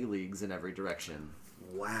 120 leagues in every direction.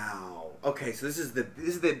 Wow. Okay, so this is the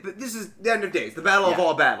end of days, the battle of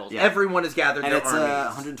all battles. Yeah. Everyone has gathered and their it's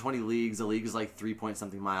armies. 120 leagues. A league is like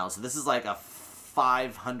 3-point-something miles. So this is like a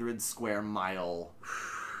 500 square mile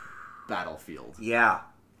battlefield. Yeah.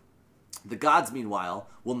 The gods, meanwhile,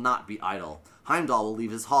 will not be idle. Heimdall will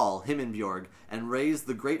leave his hall, Himinbjorg, and raise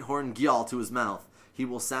the great horn Gjall to his mouth. He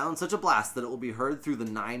will sound such a blast that it will be heard through the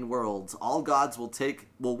 9 worlds. All gods will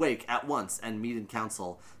wake at once and meet in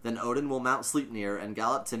council. Then Odin will mount Sleipnir and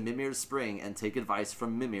gallop to Mimir's spring and take advice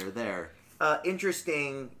from Mimir there.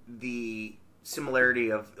 Interesting, the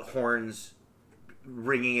similarity of horns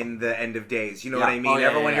ringing in the end of days. You know what I mean? Oh,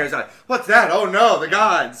 yeah, Everyone hears like, what's that? Oh no, the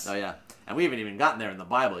gods! Oh yeah. And we haven't even gotten there in the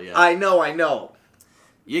Bible yet. I know.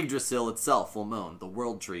 Yggdrasil itself will moan. The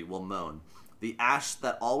world tree will moan. The ash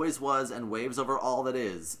that always was and waves over all that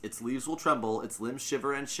is. Its leaves will tremble, its limbs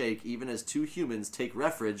shiver and shake, even as 2 humans take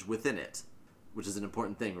refuge within it. Which is an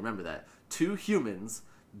important thing, remember that. 2 humans,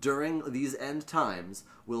 during these end times,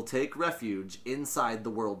 will take refuge inside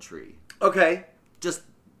the world tree. Okay. Just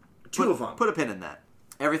 2 of them. Put a pin in that.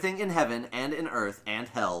 Everything in heaven and in earth and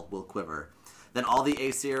hell will quiver. Then all the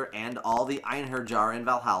Aesir and all the Einherjar in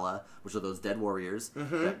Valhalla, which are those dead warriors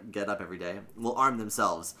that get up every day, will arm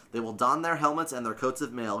themselves. They will don their helmets and their coats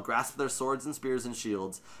of mail, grasp their swords and spears and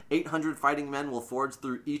shields. 800 fighting men will forge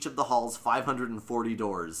through each of the hall's 540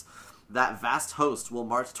 doors. That vast host will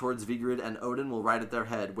march towards Vigrid, and Odin will ride at their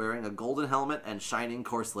head, wearing a golden helmet and shining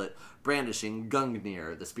corselet, brandishing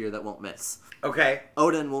Gungnir, the spear that won't miss. Okay.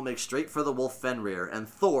 Odin will make straight for the wolf Fenrir, and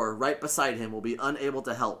Thor, right beside him, will be unable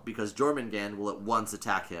to help because Jormungand will at once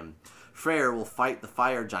attack him. Freyr will fight the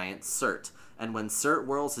fire giant Surt, and when Surt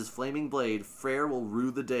whirls his flaming blade, Freyr will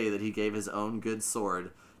rue the day that he gave his own good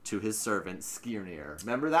sword to his servant Skirnir.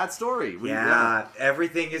 Remember that story? Yeah,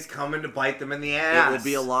 everything is coming to bite them in the ass. It will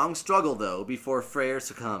be a long struggle, though, before Freyr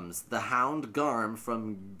succumbs. The hound Garm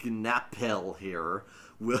from Gnapel here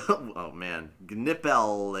Gnipel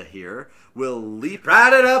here will leap...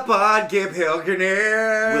 Ride it up on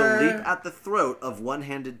Gimhilgnir! Will leap at the throat of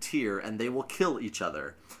one-handed Tyr, and they will kill each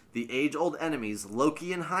other. The age-old enemies,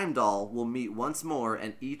 Loki and Heimdall, will meet once more,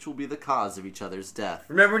 and each will be the cause of each other's death.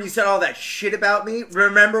 Remember when you said all that shit about me?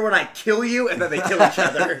 Remember when I kill you? And then they kill each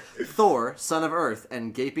other. Thor, son of Earth,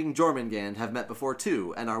 and gaping Jormungand have met before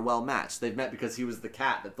too, and are well matched. They've met because he was the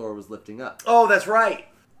cat that Thor was lifting up. Oh, that's right.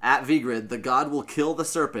 At Vigrid, the god will kill the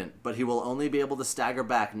serpent, but he will only be able to stagger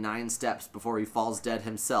back 9 steps before he falls dead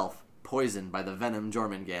himself, poisoned by the venom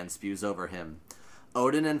Jormungand spews over him.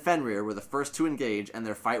 Odin and Fenrir were the first to engage, and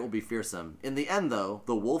their fight will be fearsome. In the end, though,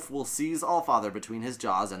 the wolf will seize Allfather between his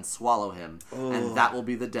jaws and swallow him, and that will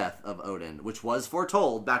be the death of Odin, which was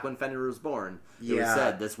foretold back when Fenrir was born. It was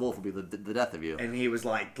said, this wolf will be the death of you. And he was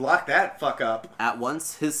like, lock that fuck up. At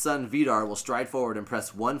once, his son Vidar will stride forward and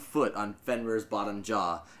press 1 foot on Fenrir's bottom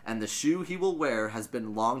jaw, and the shoe he will wear has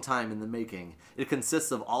been long time in the making. It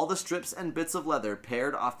consists of all the strips and bits of leather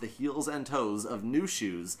pared off the heels and toes of new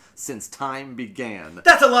shoes since time began.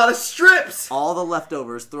 That's a lot of strips! All the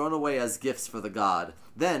leftovers thrown away as gifts for the god.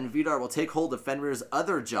 Then Vidar will take hold of Fenrir's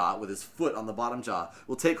other jaw, with his foot on the bottom jaw,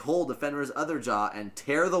 will take hold of Fenrir's other jaw and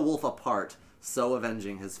tear the wolf apart, so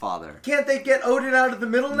avenging his father. Can't they get Odin out of the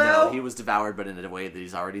middle now? No, he was devoured, but in a way that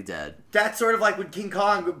he's already dead. That's sort of like when King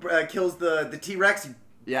Kong kills the T-Rex.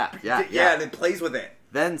 Yeah, and it plays with it.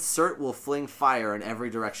 Then Surt will fling fire in every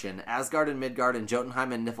direction. Asgard and Midgard and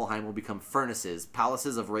Jotunheim and Niflheim will become furnaces,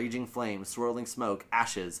 palaces of raging flame, swirling smoke,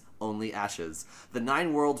 ashes, only ashes. The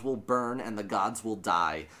 9 worlds will burn and the gods will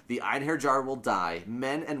die. The Einherjar will die.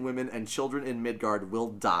 Men and women and children in Midgard will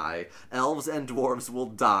die. Elves and dwarves will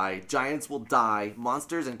die. Giants will die.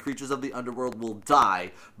 Monsters and creatures of the underworld will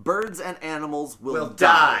die. Birds and animals will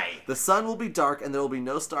die. The sun will be dark and there will be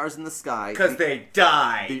no stars in the sky. Because they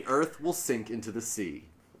die. The earth will sink into the sea.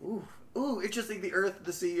 Ooh, interesting. The earth,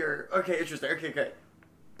 the sea are... Okay, interesting. Okay.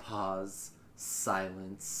 Pause.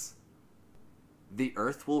 Silence. The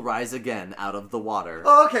earth will rise again out of the water.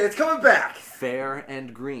 Oh, okay, it's coming back. Fair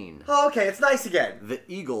and green. Oh, okay, it's nice again. The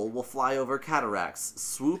eagle will fly over cataracts,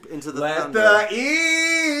 swoop into the Let thunder, the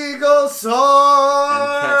eagle soar.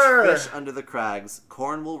 and catch fish under the crags.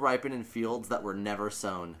 Corn will ripen in fields that were never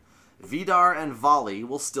sown. Vidar and Vali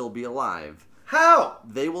will still be alive. How?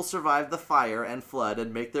 They will survive the fire and flood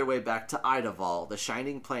and make their way back to Idaval, the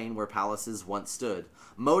shining plain where palaces once stood.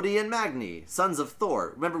 Modi and Magni, sons of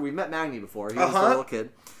Thor. Remember, we met Magni before. He was a little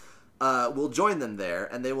kid. Will join them there,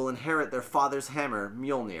 and they will inherit their father's hammer,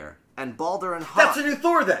 Mjolnir. And Balder and Hod... That's a new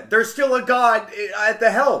Thor, then. There's still a god at the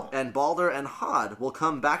helm. And Balder and Hod will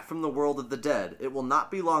come back from the world of the dead. It will not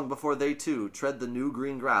be long before they, too, tread the new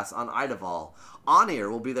green grass on Idaval. Anir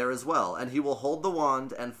will be there as well, and he will hold the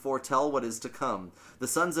wand and foretell what is to come. The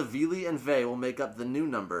sons of Vili and Ve will make up the new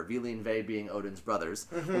number, Vili and Ve being Odin's brothers,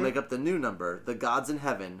 will make up the new number, the gods in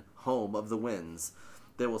heaven, home of the winds.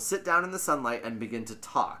 They will sit down in the sunlight and begin to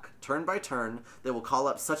talk. Turn by turn, they will call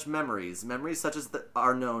up such memories such as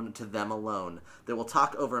are known to them alone. They will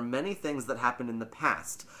talk over many things that happened in the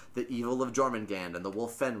past, the evil of Jormungand and the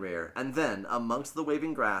wolf Fenrir, and then, amongst the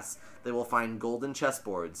waving grass, they will find golden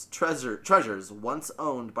chessboards, treasures once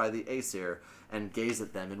owned by the Aesir, and gaze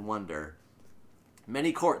at them in wonder.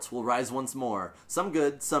 Many courts will rise once more, some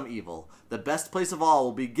good, some evil. The best place of all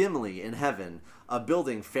will be Gimli in heaven, a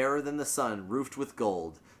building fairer than the sun, roofed with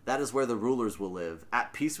gold. That is where the rulers will live,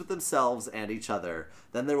 at peace with themselves and each other.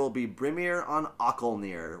 Then there will be Brimir on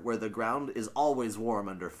Okolnir, where the ground is always warm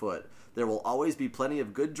underfoot. There will always be plenty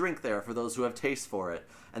of good drink there for those who have taste for it.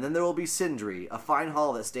 And then there will be Sindri, a fine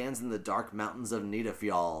hall that stands in the dark mountains of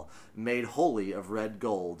Nidafjall, made wholly of red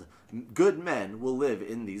gold. Good men will live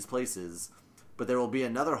in these places. But there will be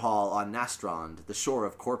another hall on Nastrond, the shore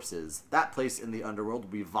of corpses. That place in the underworld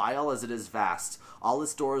will be vile as it is vast. All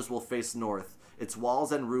its doors will face north. Its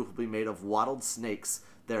walls and roof will be made of wattled snakes,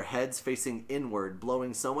 their heads facing inward,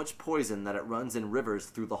 blowing so much poison that it runs in rivers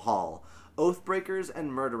through the hall. Oathbreakers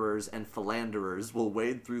and murderers and philanderers will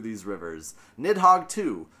wade through these rivers. Nidhogg,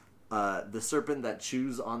 too, the serpent that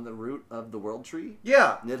chews on the root of the world tree.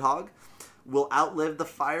 Yeah. Nidhogg will outlive the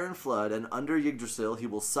fire and flood, and under Yggdrasil he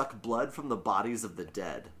will suck blood from the bodies of the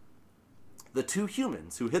dead. The two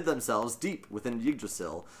humans who hid themselves deep within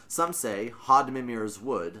Yggdrasil, some say Hodmimir's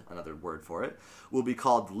wood, another word for it, will be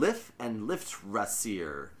called Lif and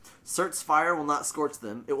Liftrasir. Surt's fire will not scorch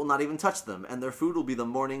them, it will not even touch them, and their food will be the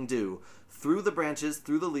morning dew. Through the branches,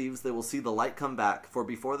 through the leaves, they will see the light come back, for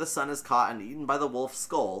before the sun is caught and eaten by the wolf's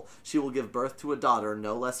skull, she will give birth to a daughter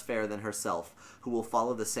no less fair than herself, who will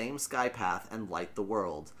follow the same sky path and light the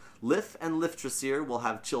world. Lif and Liftrasir will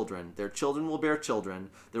have children. Their children will bear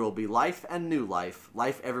children. There will be life and new life,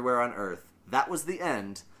 life everywhere on earth. That was the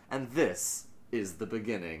end, and this is the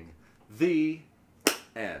beginning. The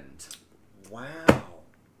end. Wow.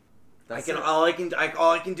 That's all I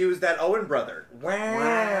can do is that Owen brother.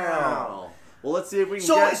 Wow. Well, let's see if we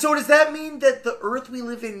can So does that mean that the Earth we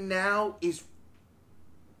live in now is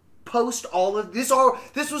post all of this?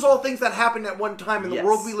 This was all things that happened at one time, and the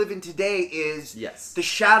world we live in today is the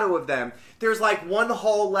shadow of them. There's like one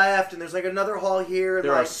hall left, and there's like another hall here.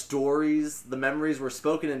 There are stories. The memories were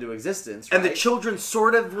spoken into existence, right? And the children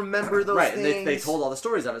sort of remember those things. Right, and they told all the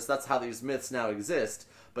stories of it, so that's how these myths now exist.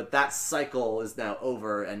 But that cycle is now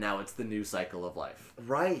over, and now it's the new cycle of life.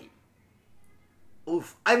 Right.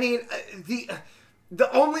 Oof. I mean, the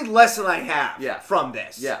only lesson I have from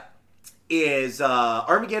this is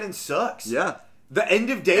Armageddon sucks. Yeah. The end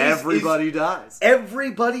of days Everybody dies.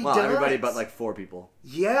 Everybody dies. Everybody but like 4 people.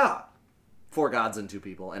 Yeah. 4 gods and 2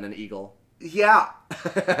 people, and an eagle. Yeah.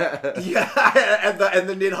 Yeah. And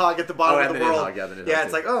the Nidhogg at the bottom of the world. Nidhogg, the Nidhogg yeah,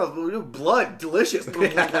 it's too. like, oh, blood. Delicious.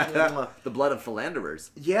 The blood of philanderers.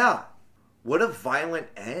 Yeah. What a violent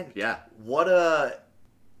end. Yeah.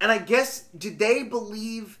 And I guess, did they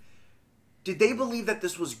believe that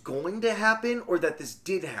this was going to happen, or that this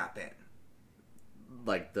did happen?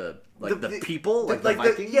 Like the people, the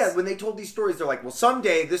Vikings. When they told these stories, they're like, well,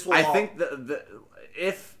 someday this will. I think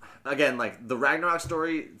if again, like the Ragnarok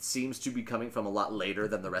story seems to be coming from a lot later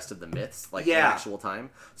than the rest of the myths, like in actual time.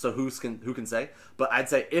 So who can say? But I'd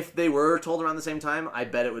say if they were told around the same time, I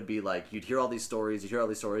bet it would be like you'd hear all these stories,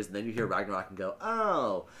 and then you hear Ragnarok and go,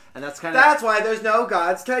 oh, and that's why there's no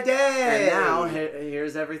gods today. And now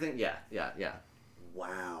here's everything. Yeah.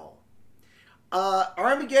 Wow.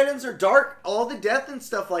 Armageddons are dark, all the death and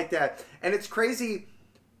stuff like that, and it's crazy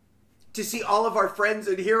to see all of our friends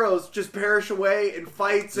and heroes just perish away in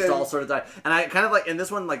fights. Just all sort of die. And I kind of like, in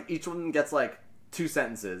this one, like, each one gets, like, 2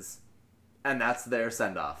 sentences. And that's their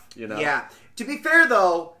send-off, you know? Yeah. To be fair,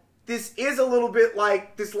 though, this is a little bit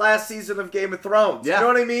like this last season of Game of Thrones. Yeah. You know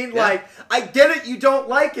what I mean? Yeah. Like, I get it, you don't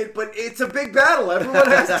like it, but it's a big battle. Everyone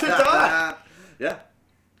has to die. Yeah.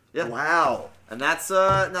 Yeah. Wow. And that's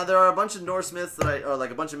now there are a bunch of Norse myths or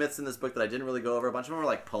like a bunch of myths in this book that I didn't really go over. A bunch of them are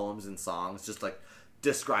like poems and songs, just like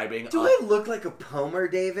describing. Do I look like a poemer,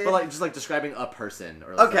 David? But like just like describing a person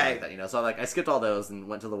or like something okay, like that, you know. So like I skipped all those and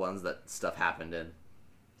went to the ones that stuff happened in.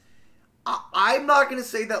 I'm not going to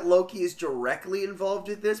say that Loki is directly involved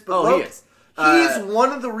with this, but He is. He's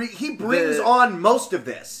one of the he brings on most of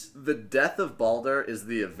this. The death of Balder is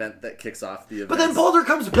the event that kicks off the event. But then Balder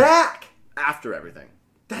comes back after everything.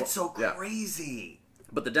 That's so crazy. Yeah.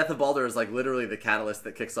 But the death of Balder is like literally the catalyst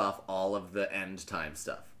that kicks off all of the end time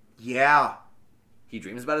stuff. Yeah. He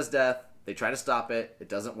dreams about his death. They try to stop it. It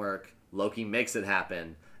doesn't work. Loki makes it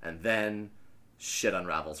happen. And then shit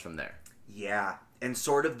unravels from there. Yeah. And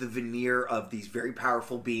sort of the veneer of these very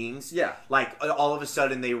powerful beings. Yeah. Like, all of a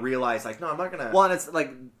sudden they realize, like, no, I'm not going to... Well, and it's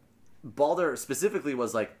like... Balder specifically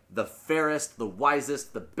was like the fairest, the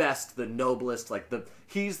wisest, the best, the noblest. Like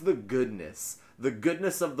he's the goodness. The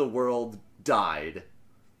goodness of the world died,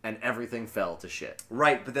 and everything fell to shit.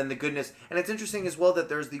 Right, but then the goodness, and it's interesting as well that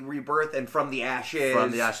there's the rebirth, and from the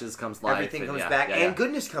ashes comes life. Everything comes back, and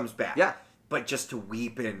goodness comes back. Yeah, but just to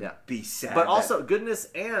weep and be sad. But also goodness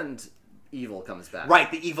and evil comes back. Right,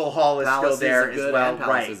 the evil hall is palaces still there of good as well. And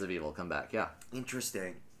palaces of evil come back. Yeah,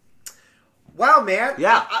 interesting. Wow, man.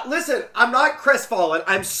 Yeah. Listen, I'm not crestfallen.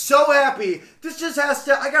 I'm so happy. This just has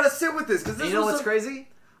to... I gotta sit with this. Because you know what's crazy?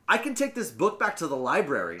 I can take this book back to the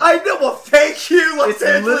library. I know. Well, thank you, Los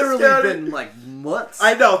Angeles literally County. been like months.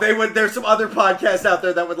 I know. They would. There's some other podcasts out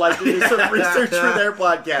there that would like to do some research for their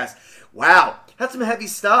podcast. Wow. That's some heavy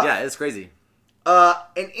stuff. Yeah, it's crazy. An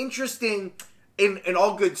interesting... In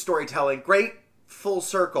all good storytelling, great full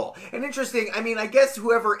circle. And interesting, I mean, I guess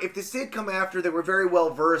if this did come after, they were very well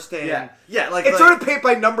versed in... Yeah, like... It's sort of paint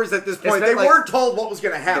by numbers at this point. They like, weren't told what was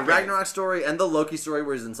going to happen. The Ragnarok story and the Loki story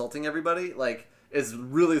where he's insulting everybody, like, is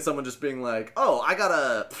really someone just being like, oh, I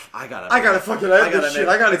gotta fucking end this shit.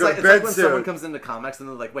 I gotta go to bed like when soon. someone comes into comics and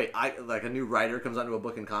they're like, wait, like a new writer comes onto a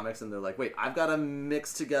book in comics and they're like, wait, I've gotta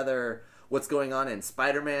mix together what's going on in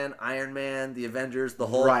Spider-Man, Iron Man, the Avengers, the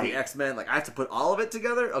Hulk, the X-Men. Like, I have to put all of it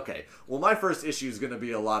together? Okay. Well, my first issue is going to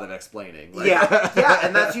be a lot of explaining. Like, yeah,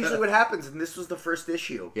 and that's usually what happens, and this was the first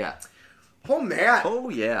issue. Yeah. Oh, man. Oh,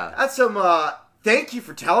 yeah. That's some, thank you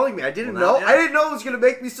for telling me. I didn't know. Yeah. I didn't know it was going to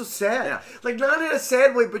make me so sad. Yeah. Like, not in a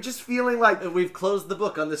sad way, but just feeling like... We've closed the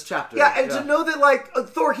book on this chapter. Yeah, and to know that, like,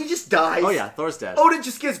 Thor, he just dies. Oh, yeah, Thor's dead. Odin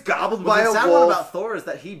just gets gobbled by a wolf. The sad one about Thor is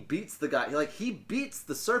that he beats the guy. Like, he beats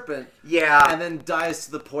the serpent. Yeah. And then dies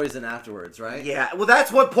to the poison afterwards, right? Yeah. Well,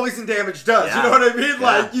 that's what poison damage does. Yeah. You know what I mean?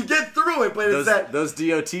 Yeah. Like, you get through it, but it's that... Those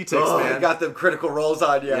DOT ticks, man. You got them critical rolls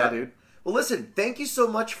on you. Yeah, dude. Well, listen, thank you so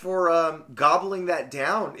much for gobbling that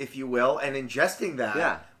down, if you will, and ingesting that.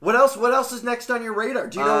 Yeah. What else? What else is next on your radar?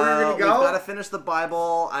 Do you know where you're going to go? We've got to finish the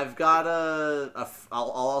Bible. I've got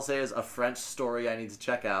all I'll say is a French story I need to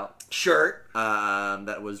check out. Sure.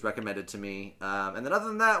 That was recommended to me. And then other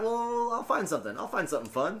than that, well, I'll find something. I'll find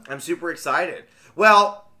something fun. I'm super excited.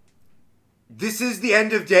 Well... This is the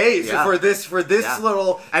end of days for this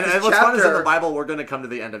little and this what's chapter. fun is in the Bible we're going to come to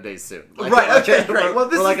the end of days soon. Like, right? Okay, great. Well,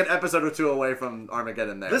 we're like an episode or two away from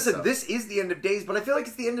Armageddon. There. Listen, this is the end of days, but I feel like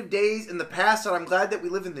it's the end of days in the past, and I'm glad that we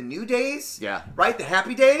live in the new days. Yeah. Right, the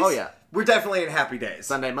happy days. Oh yeah, we're definitely in happy days.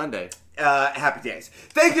 Sunday, Monday. Happy days.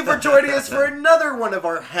 Thank you for joining us for another one of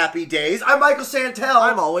our happy days. I'm Michael Santel.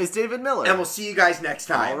 I'm always David Miller, and we'll see you guys next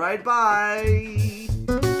time. All right, bye.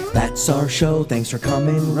 That's our show, thanks for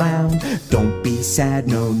coming round. Don't be sad,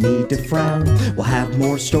 no need to frown. We'll have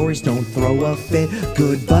more stories, don't throw a fit.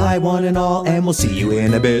 Goodbye one and all, and we'll see you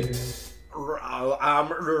in a bit.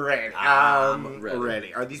 I'm ready. I'm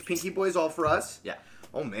ready. Are these Pinky Boys all for us? Yeah.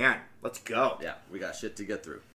 Oh man, let's go. Yeah, we got shit to get through.